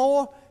it's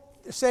more.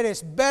 It said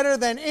it's better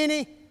than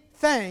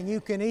anything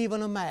you can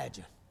even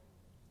imagine.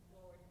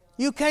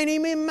 You can't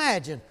even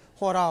imagine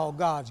what all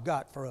God's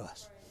got for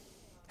us.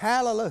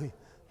 Hallelujah.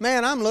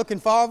 Man, I'm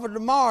looking forward to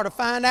tomorrow to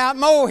find out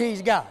more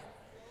He's got.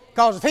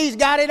 Because if He's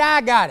got it,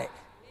 I got it.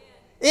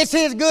 It's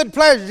His good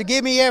pleasure to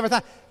give me everything.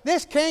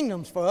 This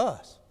kingdom's for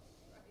us.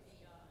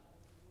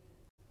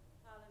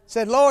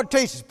 Said, Lord,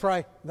 teach us to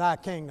pray, thy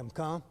kingdom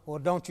come. Well,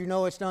 don't you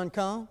know it's done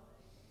come?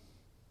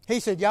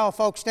 He said, y'all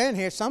folks stand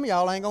here, some of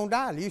y'all ain't going to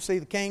die till you see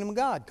the kingdom of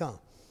God come.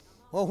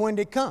 Well, when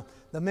did it come?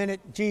 The minute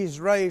Jesus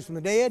raised from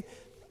the dead,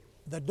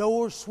 the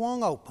doors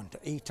swung open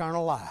to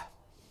eternal life.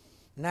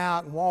 Now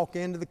I can walk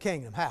into the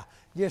kingdom. How?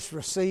 Just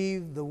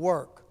receive the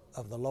work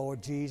of the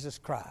Lord Jesus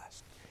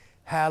Christ.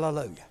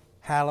 Hallelujah.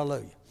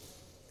 Hallelujah.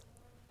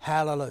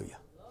 Hallelujah.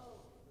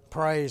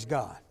 Praise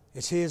God.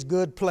 It's His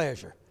good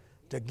pleasure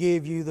to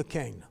give you the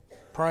kingdom.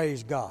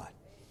 Praise God.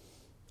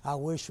 I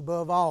wish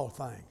above all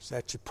things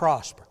that you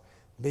prosper,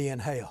 be in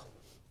health.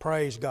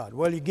 Praise God.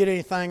 Well, you get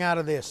anything out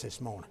of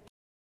this morning?